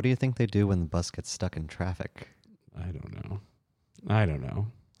that. What do you think they do when the bus gets stuck in traffic? I don't know.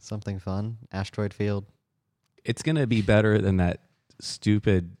 Something fun? Asteroid Field? It's going to be better than that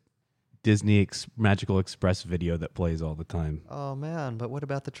stupid Disney Magical Express video that plays all the time. Oh, man. But what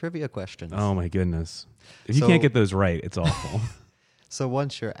about the trivia questions? Oh, my goodness. If you can't get those right, it's awful. So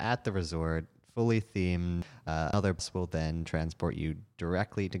once you're at the resort, fully themed, other bus will then transport you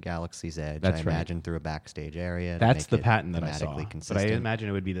directly to Galaxy's Edge. That's I imagine through a backstage area. That's the patent that I saw. Consistent. But I imagine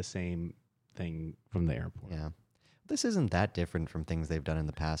it would be the same thing from the airport. Yeah. This isn't that different from things they've done in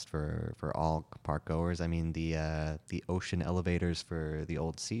the past for all park goers. I mean, the ocean elevators for the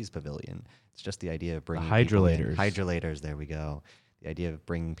Old Seas Pavilion. It's just the idea of bringing hydrolators. There we go. The idea of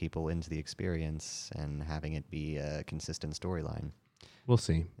bringing people into the experience and having it be a consistent storyline. We'll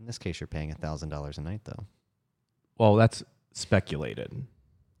see. In this case, you're paying $1,000 a night, though. Well, that's speculated.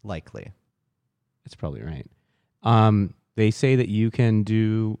 Likely. It's probably right. They say that you can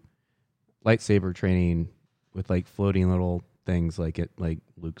do lightsaber training with like floating little things like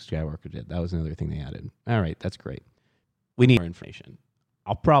Luke Skywalker did. That was another thing they added. All right, that's great. We need more information.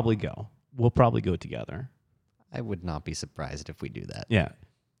 I'll probably go. we'll probably go together. I would not be surprised if we do that. Yeah.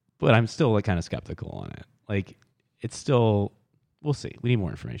 But I'm still like kind of skeptical on it. Like it's still, we'll see. We need more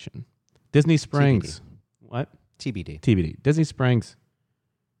information. Disney Springs. TBD. What? TBD. Disney Springs.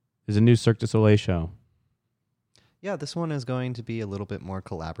 There's a new Cirque du Soleil show. Yeah, this one is going to be a little bit more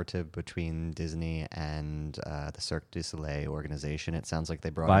collaborative between Disney and the Cirque du Soleil organization. It sounds like they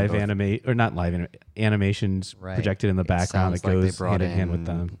brought animations Right. projected in the background that Sounds like goes they brought hand in hand with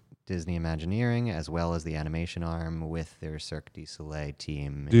them. Disney Imagineering as well as the animation arm with their Cirque du Soleil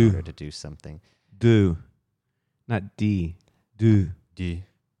team in Do. order to do something. Not D. Do.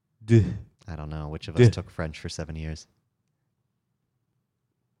 I don't know which of us took French for 7 years.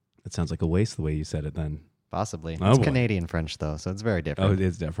 That sounds like a waste the way you said it then. Possibly. Oh, It's boy. Canadian French though, so it's very different. Oh, it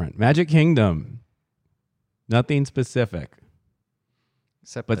is different. Magic Kingdom. Nothing specific.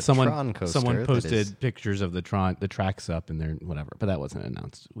 Except But the someone Tron coaster that posted is- pictures of the tracks up and there, whatever. But that wasn't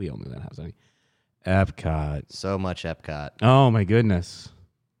announced. We all knew that was any. Epcot. so much Epcot. Oh my goodness.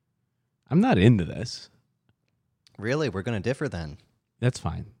 I'm not into this. Really? We're going to differ then. That's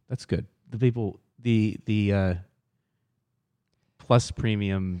fine. That's good. The people, the plus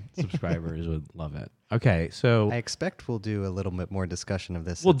premium subscribers would love it. Okay, so I expect we'll do a little bit more discussion of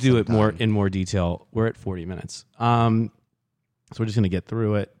this. we'll at do some it more time. in more detail. We're at 40 minutes. So we're just going to get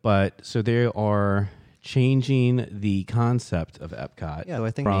through it. But so they are changing the concept of Epcot. Yeah, so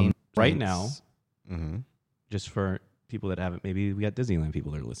I think from right now, Mm-hmm. just for people that haven't, maybe we got Disneyland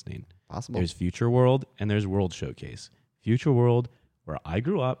people that are listening. Possible. There's Future World and there's World Showcase. Future World, where I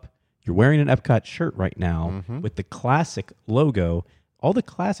grew up, you're wearing an Epcot shirt right now with the classic logo. All the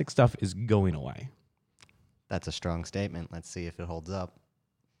classic stuff is going away. That's a strong statement. Let's see if it holds up.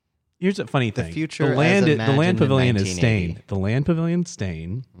 Here's a funny thing. future the land, as the land imagined in pavilion is 1980. staying. The land pavilion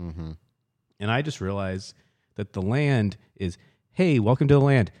staying. Mm-hmm. And I just realized that the land is, hey, welcome to the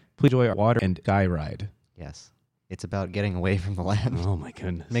land. Please enjoy our water and sky ride. Yes. It's about getting away from the land. Oh my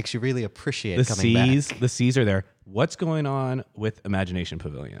goodness. Makes you really appreciate The coming seas, back. the seas are there. What's going on with Imagination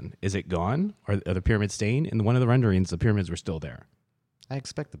Pavilion? Is it gone? Are the pyramids staying? In one of the renderings, the pyramids were still there. I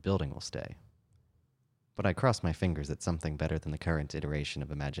expect the building will stay. But I cross my fingers that something better than the current iteration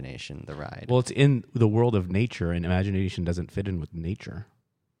of Imagination, the ride. Well, it's in the world of nature, and Imagination doesn't fit in with nature.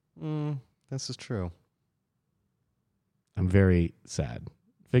 This is true. I'm very sad.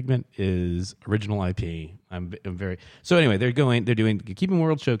 Figment is original IP. I'm very so. Anyway, they're doing keeping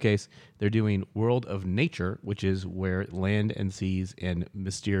World Showcase. They're doing World of Nature, which is where land and seas and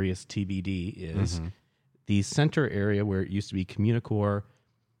mysterious TBD is. The center area where it used to be Communicore,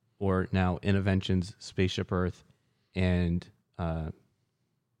 or now Innoventions, Spaceship Earth, and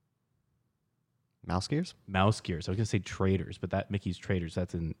Mouse Gears? Mouse Gears. I was going to say Traders, but that Mickey's Traders.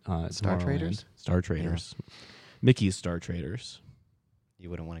 That's in Star Tomorrowland. Traders? Star Traders. Mickey's Star Traders. You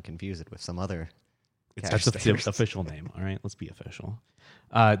wouldn't want to confuse it with some other. That's the official name. All right, let's be official.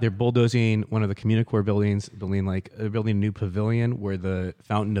 They're bulldozing one of the Communicore buildings, building a new pavilion where the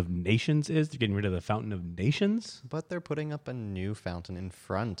Fountain of Nations is. They're getting rid of the Fountain of Nations. But they're putting up a new fountain in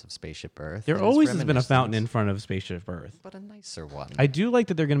front of Spaceship Earth. There that is always has been a reminiscent, fountain in front of Spaceship Earth. but a nicer one. I do like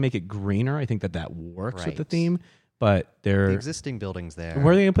that they're going to make it greener. I think that works with the Right. theme. But the they're existing buildings there.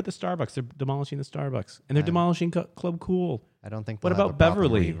 where are they going to put the Starbucks? They're demolishing the Starbucks, and they're demolishing Club Cool. I don't think. What they'll have about a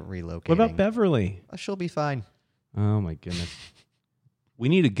problem Beverly? Relocating. What about Beverly? She'll be fine. Oh my goodness, we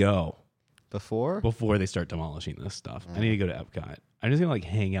need to go Before they start demolishing this stuff. I need to go to Epcot. I'm just gonna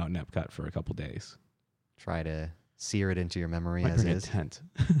hang out in Epcot for a couple days. try to sear it into your memory Might as bring a is. tent.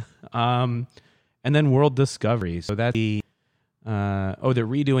 And then World Discovery. So that's the they're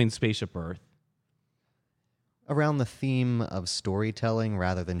redoing Spaceship Earth. Around the theme of storytelling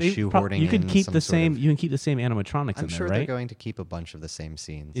rather than shoehorning You could in keep some the sort same. of- You can keep the same animatronics I'm in sure there, they're right? going to keep a bunch of the same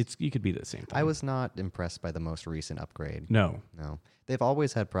scenes. You could be the same thing. I was not impressed by the most recent upgrade. no. They've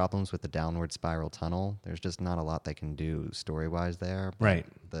always had problems with the downward spiral tunnel. There's just not a lot they can do story-wise there. But Right.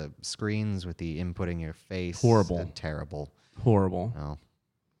 The screens with the inputting your face. Horrible. Terrible. Horrible.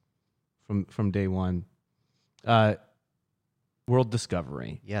 No. From day one. World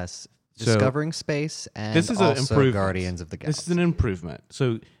Discovery. Yes. So- Discovering space and This is an also improvement. Guardians of the Galaxy. This is an improvement.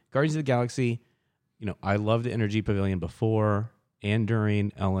 So Guardians of the Galaxy, I love the Energy Pavilion before and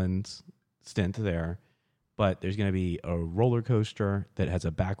during Ellen's stint there, but there's going to be a roller coaster that has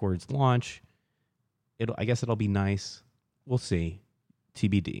a backwards launch. I guess it'll be nice. We'll see.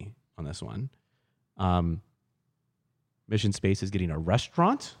 TBD on this one. Mission Space is getting a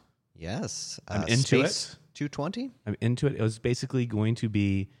restaurant. Yes. I'm into Space 220? I'm into it. It was basically going to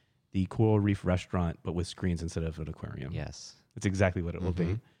be the Coral Reef restaurant, but with screens instead of an aquarium. Yes. That's exactly what it will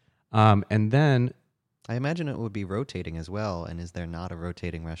be. And then I imagine it would be rotating as well. And is there not a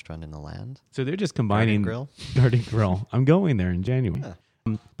rotating restaurant in the land? So they're just combining Garden Grill. I'm going there in January.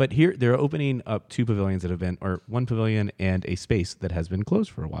 But here they're opening up 2 pavilions that have been, or 1 pavilion and a space that has been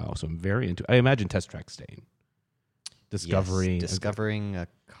closed for a while. So I'm very into. I imagine Test Track staying. Discovering a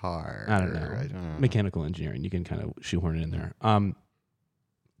car. I don't know. Mechanical engineering. You can kind of shoehorn it in there.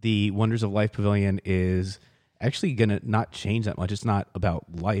 The Wonders of Life pavilion is actually going to not change that much. It's not about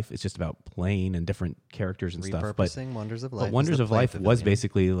life. It's just about playing and different characters and stuff. But Wonders of Life. But Wonders of Life was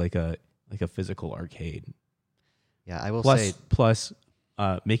basically like a physical arcade. Yeah, I will plus, say. Plus,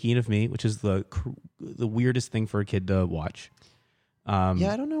 Making of Me, which is the weirdest thing for a kid to watch. I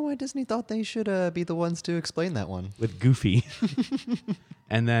don't know why Disney thought they should be the ones to explain that one. With Goofy.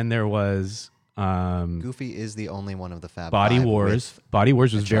 And then there was... Goofy is the only one of the Fab Body Five Wars. Body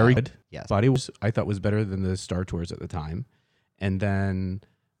Wars was very good. Yes. Body Wars I thought was better than the Star Tours at the time. And then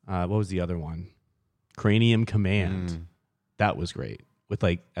what was the other one? Cranium Command. That was great with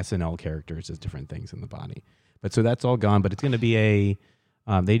like SNL characters as different things in the body. But so that's all gone. But it's going to be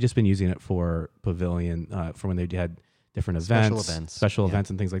they just been using it for pavilion for when they had different special events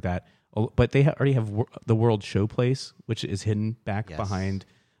and things like that. But they already have the World Showplace, which is hidden back behind.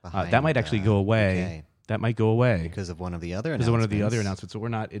 That might actually go away. Okay. That might go away because of one of the other announcements. So we're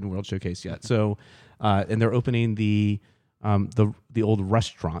not in World Showcase yet. So, and they're opening the old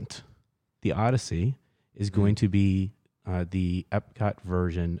restaurant. The Odyssey is going to be the Epcot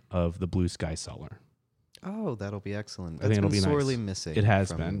version of the Blue Sky Cellar. Oh, that'll be excellent. I think it'll be sorely nice. missing. It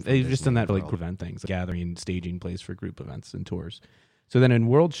has been. They've just done that for like group event things, like gathering, staging place for group events and tours. So then in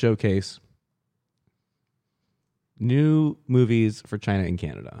World Showcase, new movies for China and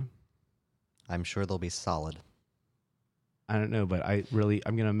Canada. I'm sure they'll be solid. I don't know, but I'm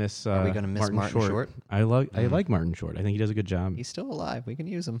gonna miss. Are we gonna miss Martin Short? I like Martin Short. I think he does a good job. He's still alive. We can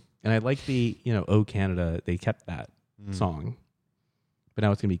use him. And I like the "Oh Canada." They kept that song, but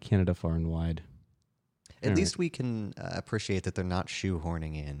now it's gonna be Canada Far and Wide. At least we can appreciate that they're not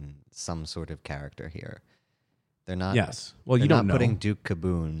shoehorning in some sort of character here. They're not. Yes. Well, you don't know. Putting Duke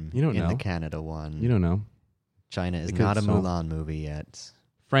Kaboom in the Canada one. You don't know. China is not a Mulan movie yet.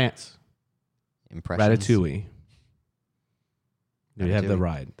 France. Impressions. Ratatouille. They have the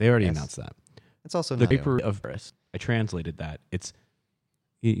ride. They already announced that. It's also the paper of Paris. I translated that. It's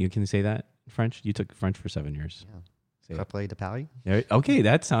you can say that in French. You took French for 7 years. Yeah. Capré de Paris. Okay,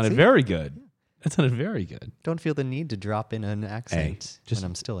 that sounded very good. Yeah. That sounded very good. Don't feel the need to drop in an accent when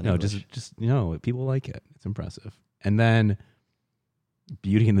I'm still in English. Just people like it. It's impressive. And then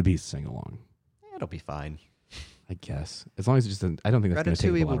Beauty and the Beast sing along. It'll be fine. I guess. As long as it's just I don't think that's going to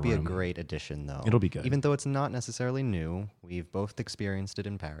take a lot of room. Ratatouille will be a great addition, though. It'll be good. Even though it's not necessarily new. We've both experienced it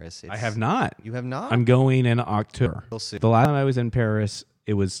in Paris. I have not. You have not? I'm going in October. The last time I was in Paris,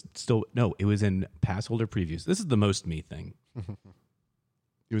 it was in pass holder previews. This is the most me thing.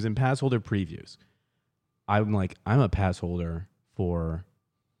 It was in pass holder previews. I'm a pass holder I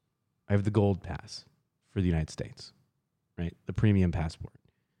have the gold pass for the United States, right? The premium passport.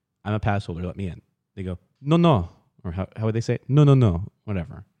 I'm a pass holder. Let me in. They go, no. Or how would they say it? No.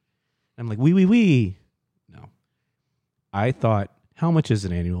 Whatever. I'm like, oui. No. I thought, how much is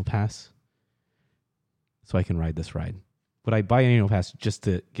an annual pass? So I can ride this ride. Would I buy an annual pass just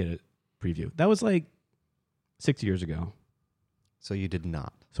to get a preview? That was like 6 years ago. So you did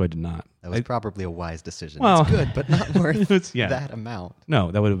not. So I did not. That was probably a wise decision. Well, it's good, but not worth that amount.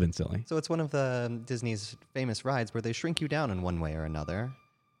 No, that would have been silly. So it's one of the Disney's famous rides where they shrink you down in one way or another,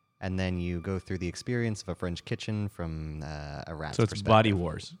 and then you go through the experience of a French kitchen from a rat's So it's perspective. Body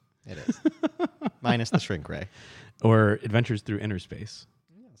Wars. It is. Minus the shrink ray. Or Adventures Through Inner Space.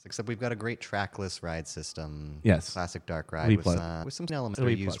 Yes, except we've got a great trackless ride system. Yes. Classic dark ride with some elements that are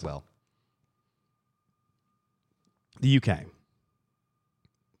used well. The UK.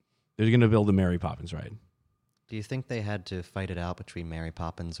 They're going to build a Mary Poppins ride. Do you think they had to fight it out between Mary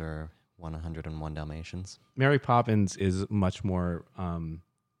Poppins or 101 Dalmatians? Mary Poppins is much more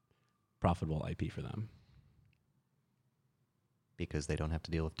profitable IP for them. Because they don't have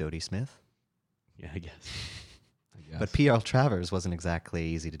to deal with Dodie Smith? Yeah, I guess. But P.L. Travers wasn't exactly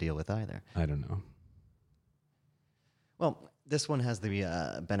easy to deal with either. I don't know. Well, this one has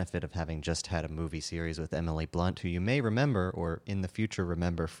the benefit of having just had a movie series with Emily Blunt, who you may remember, or in the future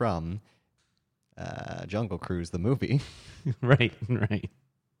remember from Jungle Cruise, the movie. Right.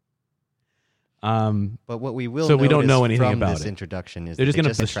 But what we will we don't know anything from about this it. introduction is they're just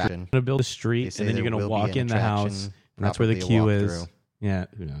going to build a street, and then you're going to walk in the house, and that's where the queue is. Yeah,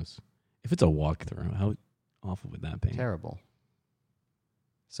 who knows? If it's a walkthrough, how awful would that be? Terrible.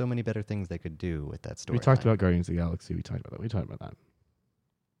 So many better things they could do with that story. We talked about Guardians of the Galaxy. We talked about that.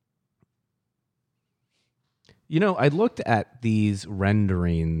 I looked at these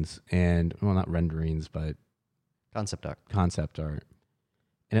renderings not renderings, but concept art,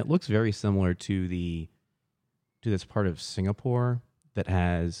 and it looks very similar to this part of Singapore that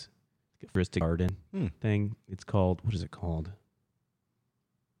has a futuristic garden thing. It's called, what is it called?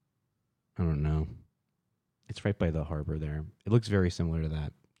 I don't know. It's right by the harbor there. It looks very similar to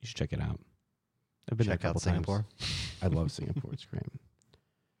that. You should check it out. I've been there a couple times. Singapore. I love Singapore. It's great.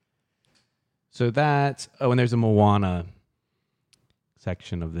 So that's, and there's a Moana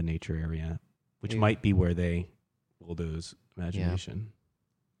section of the nature area, which might be where they bulldoze imagination.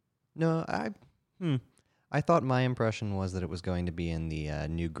 Yeah. No, I thought my impression was that it was going to be in the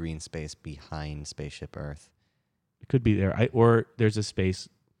new green space behind Spaceship Earth. It could be there. Or there's a space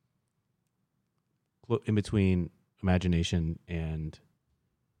in between Imagination and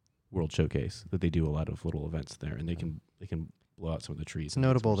World Showcase that they do a lot of little events there, and they can blow out some of the trees. It's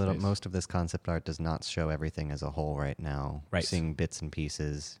notable that most of this concept art does not show everything as a whole right now. Right. We're seeing bits and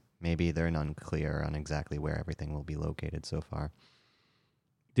pieces. Maybe they're unclear on exactly where everything will be located so far.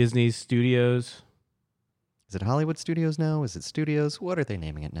 Disney Studios. Is it Hollywood Studios now? Is it Studios? What are they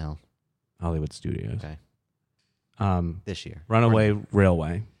naming it now? Hollywood Studios. Okay. This year. Runaway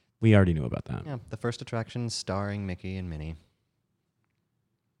Railway. We already knew about that. Yeah, the first attraction starring Mickey and Minnie.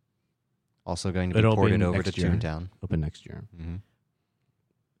 Also going to be ported over to Toontown. Open next year. Mm-hmm.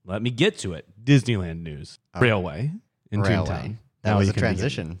 Let me get to it. Disneyland news. Railway in Toontown. That was a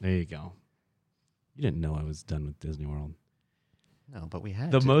transition. There you go. You didn't know I was done with Disney World. No, but we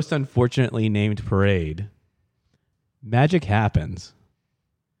had the most unfortunately named parade. Magic happens.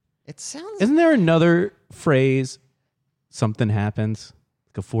 It sounds... Isn't there another phrase? Something happens.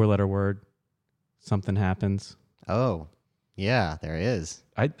 Like a 4-letter word. Something happens. Oh, yeah, there is.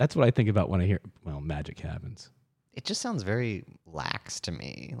 That's what I think about when I hear, magic happens. It just sounds very lax to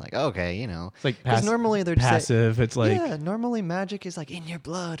me. Like, okay, It's like normally they're passive. It's like... Yeah, normally magic is like in your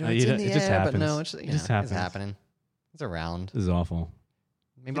blood or it's in the air. Just happens. But no, it just happens. It's happening. It's around. This is awful.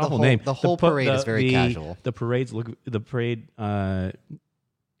 Maybe the whole parade is very casual. The parade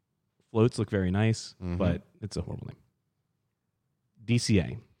floats look very nice, but it's a horrible name.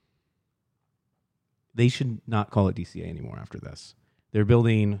 DCA. They should not call it DCA anymore after this. They're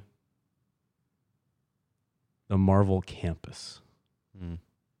building the Marvel campus.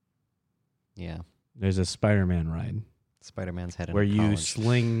 Yeah. There's a Spider-Man ride. Spider-Man's headed where you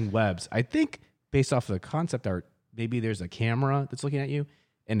sling webs. I think based off of the concept art, maybe there's a camera that's looking at you,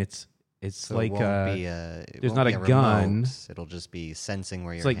 and it's so like there's not a gun. Remote. It'll just be sensing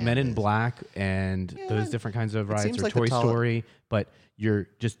where it's your like Men in Black and those different kinds of rides, or like Toy Story, but you're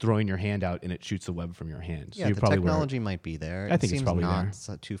just throwing your hand out and it shoots a web from your hand. So yeah, the technology might be there. I think it's probably not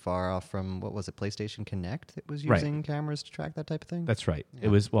too far off from, what was it, PlayStation Connect that was using cameras to track that type of thing? That's right. Yeah. It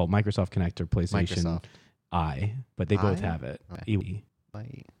was, Microsoft Connect or PlayStation Eye, but they both have it. Okay.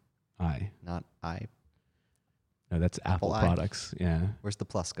 I. Not I. No, that's Apple products. Yeah. Where's the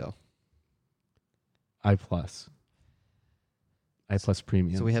plus go? I+. I+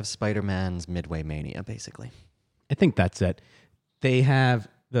 Premium. So we have Spider-Man's Midway Mania, basically. I think that's it. They have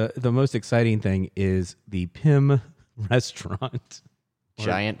the most exciting thing is the Pym restaurant.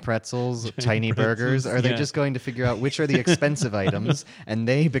 Giant pretzels, tiny burgers. Are they just going to figure out which are the expensive items and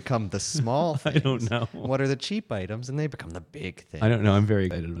they become the small things? I don't know. What are the cheap items and they become the big things? I don't know. I'm very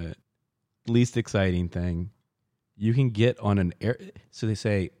excited about it. Least exciting thing. You can get on an air. So they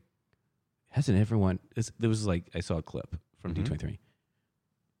say, hasn't everyone? There was I saw a clip from D23.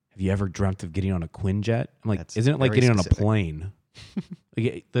 Have you ever dreamt of getting on a Quinjet? I'm like, isn't it like getting on a plane?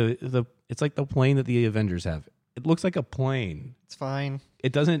 It's like the plane that the Avengers have. It looks like a plane. It's fine.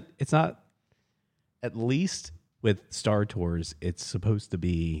 It doesn't. It's not. At least with Star Tours, it's supposed to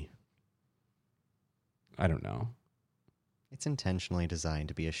be. I don't know. It's intentionally designed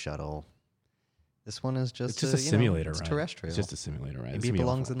to be a shuttle. This one is just a simulator, it's ride. terrestrial. It's just a simulator, right? Maybe it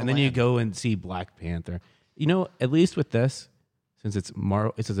belongs in the And then you go and see Black Panther. At least with this, since it's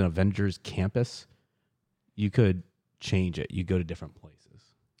an Avengers campus, you could change it. You go to different places.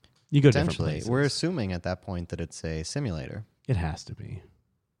 You go to different places. We're assuming at that point that it's a simulator. It has to be.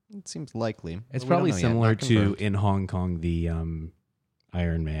 It seems likely. It's probably similar to in Hong Kong the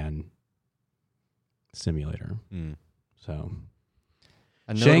Iron Man simulator. So.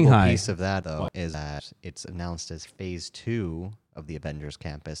 A notable piece of that, though, is that it's announced as Phase 2 of the Avengers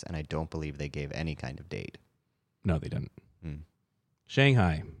campus, and I don't believe they gave any kind of date. No, they didn't.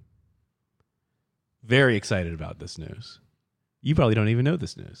 Shanghai. Very excited about this news. You probably don't even know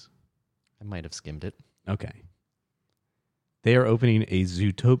this news. I might have skimmed it. Okay. They are opening a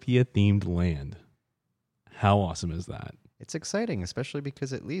Zootopia-themed land. How awesome is that? It's exciting, especially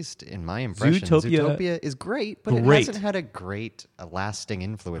because at least in my impression, Zootopia Zootopia is great, but it hasn't had a lasting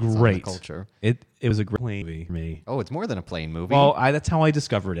influence on the culture. It was a great movie for me. Oh, it's more than a plain movie. Well, that's how I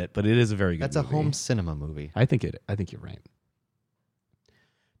discovered it, but it is a very good That's movie. a home cinema movie. I think you're right.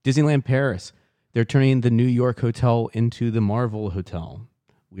 Disneyland Paris. They're turning the New York hotel into the Marvel Hotel.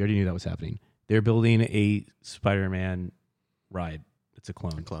 We already knew that was happening. They're building a Spider-Man ride. It's a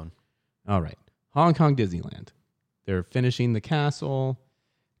clone. A clone. All right. Hong Kong Disneyland. They're finishing the castle.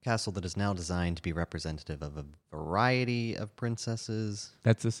 Castle that is now designed to be representative of a variety of princesses.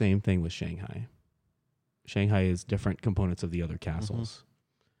 That's the same thing with Shanghai. Shanghai is different components of the other castles. Mm-hmm.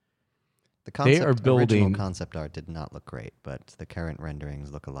 The original concept art did not look great, but the current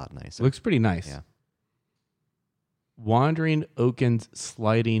renderings look a lot nicer. Looks pretty nice. Yeah. Wandering Oaken's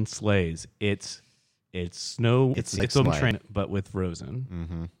Sliding Sleighs. It's snow. It's on train, but with Frozen.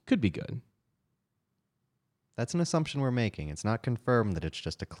 Mm-hmm. Could be good. That's an assumption we're making. It's not confirmed that it's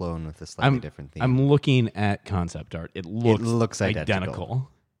just a clone with a slightly different theme. I'm looking at concept art. It looks identical.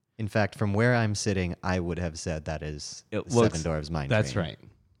 In fact, from where I'm sitting, I would have said that is Seven Dwarfs Mine Train. That's right.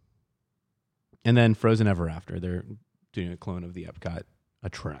 And then Frozen Ever After. They're doing a clone of the Epcot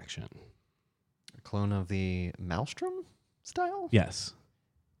attraction. A clone of the Maelstrom style? Yes.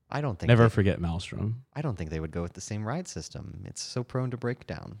 I don't think Never forget Maelstrom. I don't think they would go with the same ride system. It's so prone to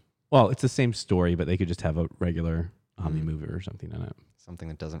breakdown. Well, it's the same story, but they could just have a regular Omni mover or something in it. Something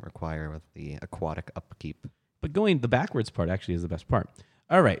that doesn't require the aquatic upkeep. But the backwards part actually is the best part.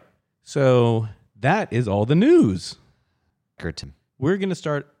 All right. So that is all the news. Curtain. We're going to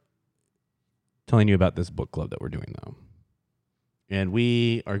start telling you about this book club that we're doing, though. And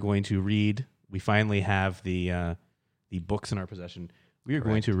we are going to read. We finally have the books in our possession. We are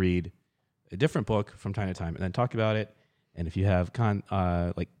going to read a different book from time to time and then talk about it. And if you have comments,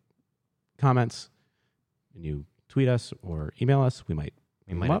 and you tweet us or email us, we might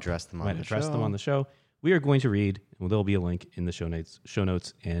address them on the show. We are going to read, and there'll be a link in the show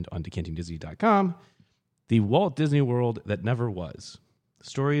notes and on decantingdisney.com, The Walt Disney World That Never Was.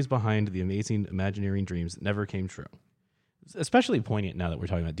 Stories behind the amazing Imagineering dreams that never came true. It's especially poignant now that we're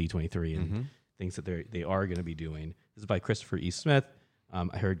talking about D23 and things that they are going to be doing. This is by Christopher E. Smith.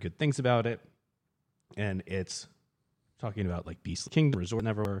 I heard good things about it, and it's talking about like Beast Kingdom, Resort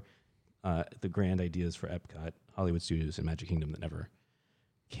Never, the grand ideas for Epcot, Hollywood Studios, and Magic Kingdom that never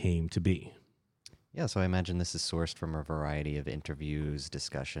came to be. Yeah, so I imagine this is sourced from a variety of interviews,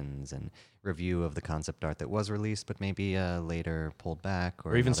 discussions, and review of the concept art that was released, but maybe later pulled back,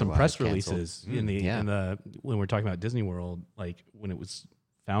 or even some press canceled. releases in the when we're talking about Disney World. Like when it was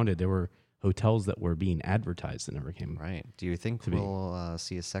founded, there were hotels that were being advertised that never came. Right. Do you think we'll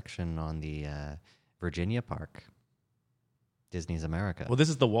see a section on the Virginia Park? Disney's America. Well, this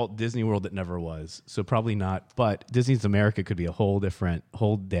is the Walt Disney World that never was, so probably not. But Disney's America could be a whole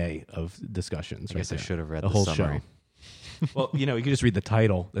day of discussions. I guess I should have read the whole summary. Show. Well, you could just read the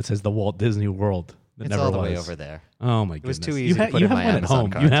title that says the Walt Disney World that never was. It's all the way over there. Oh my goodness! It was too easy to put in my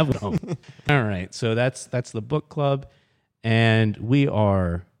Amazon card. You have one at home. All right, so that's the book club, and we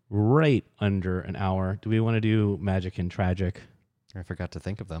are right under an hour. Do we want to do Magic and Tragic? I forgot to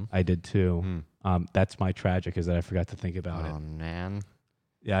think of them. I did too. That's my tragic, is that I forgot to think about it. Oh, man.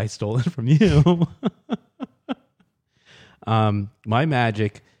 Yeah, I stole it from you. My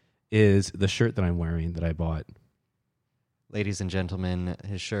magic is the shirt that I'm wearing that I bought. Ladies and gentlemen,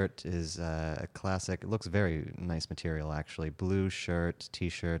 his shirt is a classic. It looks very nice material, actually. Blue shirt,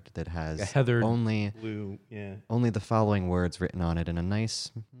 T-shirt that has only the following words written on it in a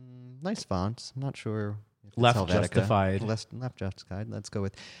nice font. I'm not sure. Left Justified. Left Justified. Let's go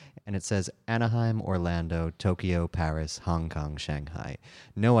with. And it says Anaheim, Orlando, Tokyo, Paris, Hong Kong, Shanghai.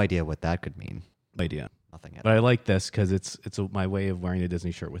 No idea what that could mean. No idea. Nothing. But I like this because it's my way of wearing a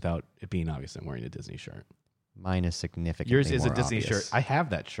Disney shirt without it being obvious I'm wearing a Disney shirt. Mine is significantly Yours is more a Disney obvious. shirt. I have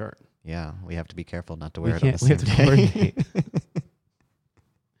that shirt. Yeah, we have to be careful not to wear it on the We have same to day.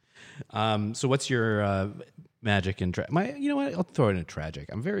 coordinate. So what's your magic and you know what? I'll throw in a tragic.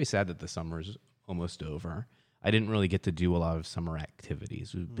 I'm very sad that the summer's almost over. I didn't really get to do a lot of summer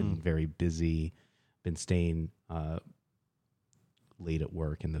activities. We've been very busy, been staying late at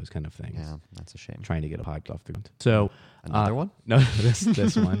work and those kind of things. Yeah, that's a shame. Trying to get a podcast off the ground. So another one? No,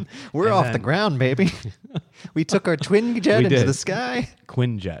 this one. We're off the ground, baby. We took our twin jet into the sky.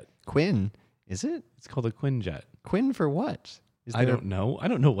 Quinjet. Quinn, is it? It's called a Quinjet. Quinn for what? I don't know. I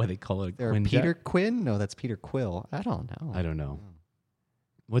don't know why they call it a Quinjet. Peter Quinn? No, that's Peter Quill. I don't know. I don't know.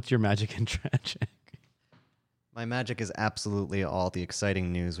 What's your magic and tragic? My magic is absolutely all the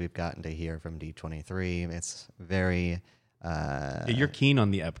exciting news we've gotten to hear from D23. It's very You're keen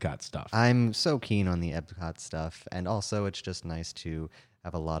on the Epcot stuff. I'm so keen on the Epcot stuff, and also it's just nice to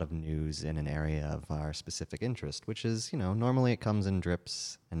have a lot of news in an area of our specific interest, which is, normally it comes in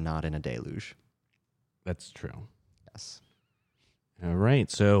drips and not in a deluge. That's true. Yes. All right.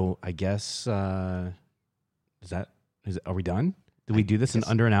 So I guess are we done? Did we do this in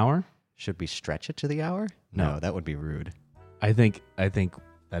under an hour? Should we stretch it to the hour? No, that would be rude. I think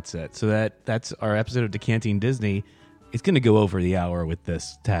that's it. So that's our episode of Decanting Disney. It's going to go over the hour with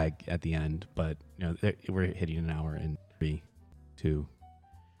this tag at the end, but we're hitting an hour in 3, 2,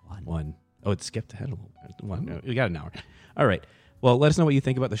 1. Oh, it skipped ahead a little bit. 1. No, we got an hour. All right. Well, let us know what you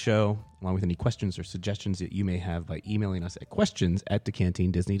think about the show, along with any questions or suggestions that you may have by emailing us at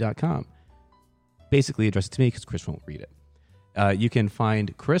questions@decantingdisney.com. Basically, address it to me because Chris won't read it. You can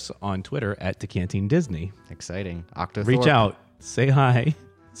find Chris on Twitter at DecantingDisney. Exciting. Octothorpe. Reach out. Say hi.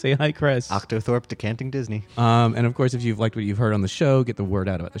 Say hi, Chris. Octothorpe Decanting Disney. And of course, if you've liked what you've heard on the show, get the word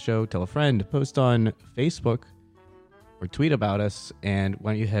out about the show. Tell a friend. Post on Facebook or tweet about us. And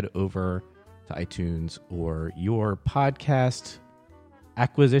why don't you head over to iTunes or your podcast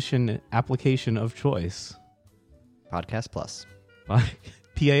acquisition application of choice. Podcast Plus.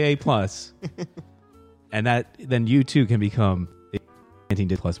 PAA Plus. And then you too can become a Decanting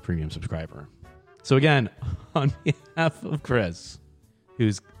Disney Plus premium subscriber. So again, on behalf of Chris,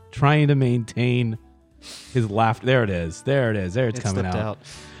 who's trying to maintain his laughter. There it is. There it's coming out.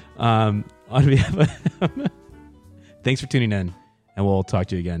 On behalf of thanks for tuning in, and we'll talk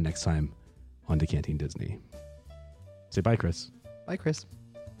to you again next time on Decanting Disney. Say bye, Chris. Bye, Chris.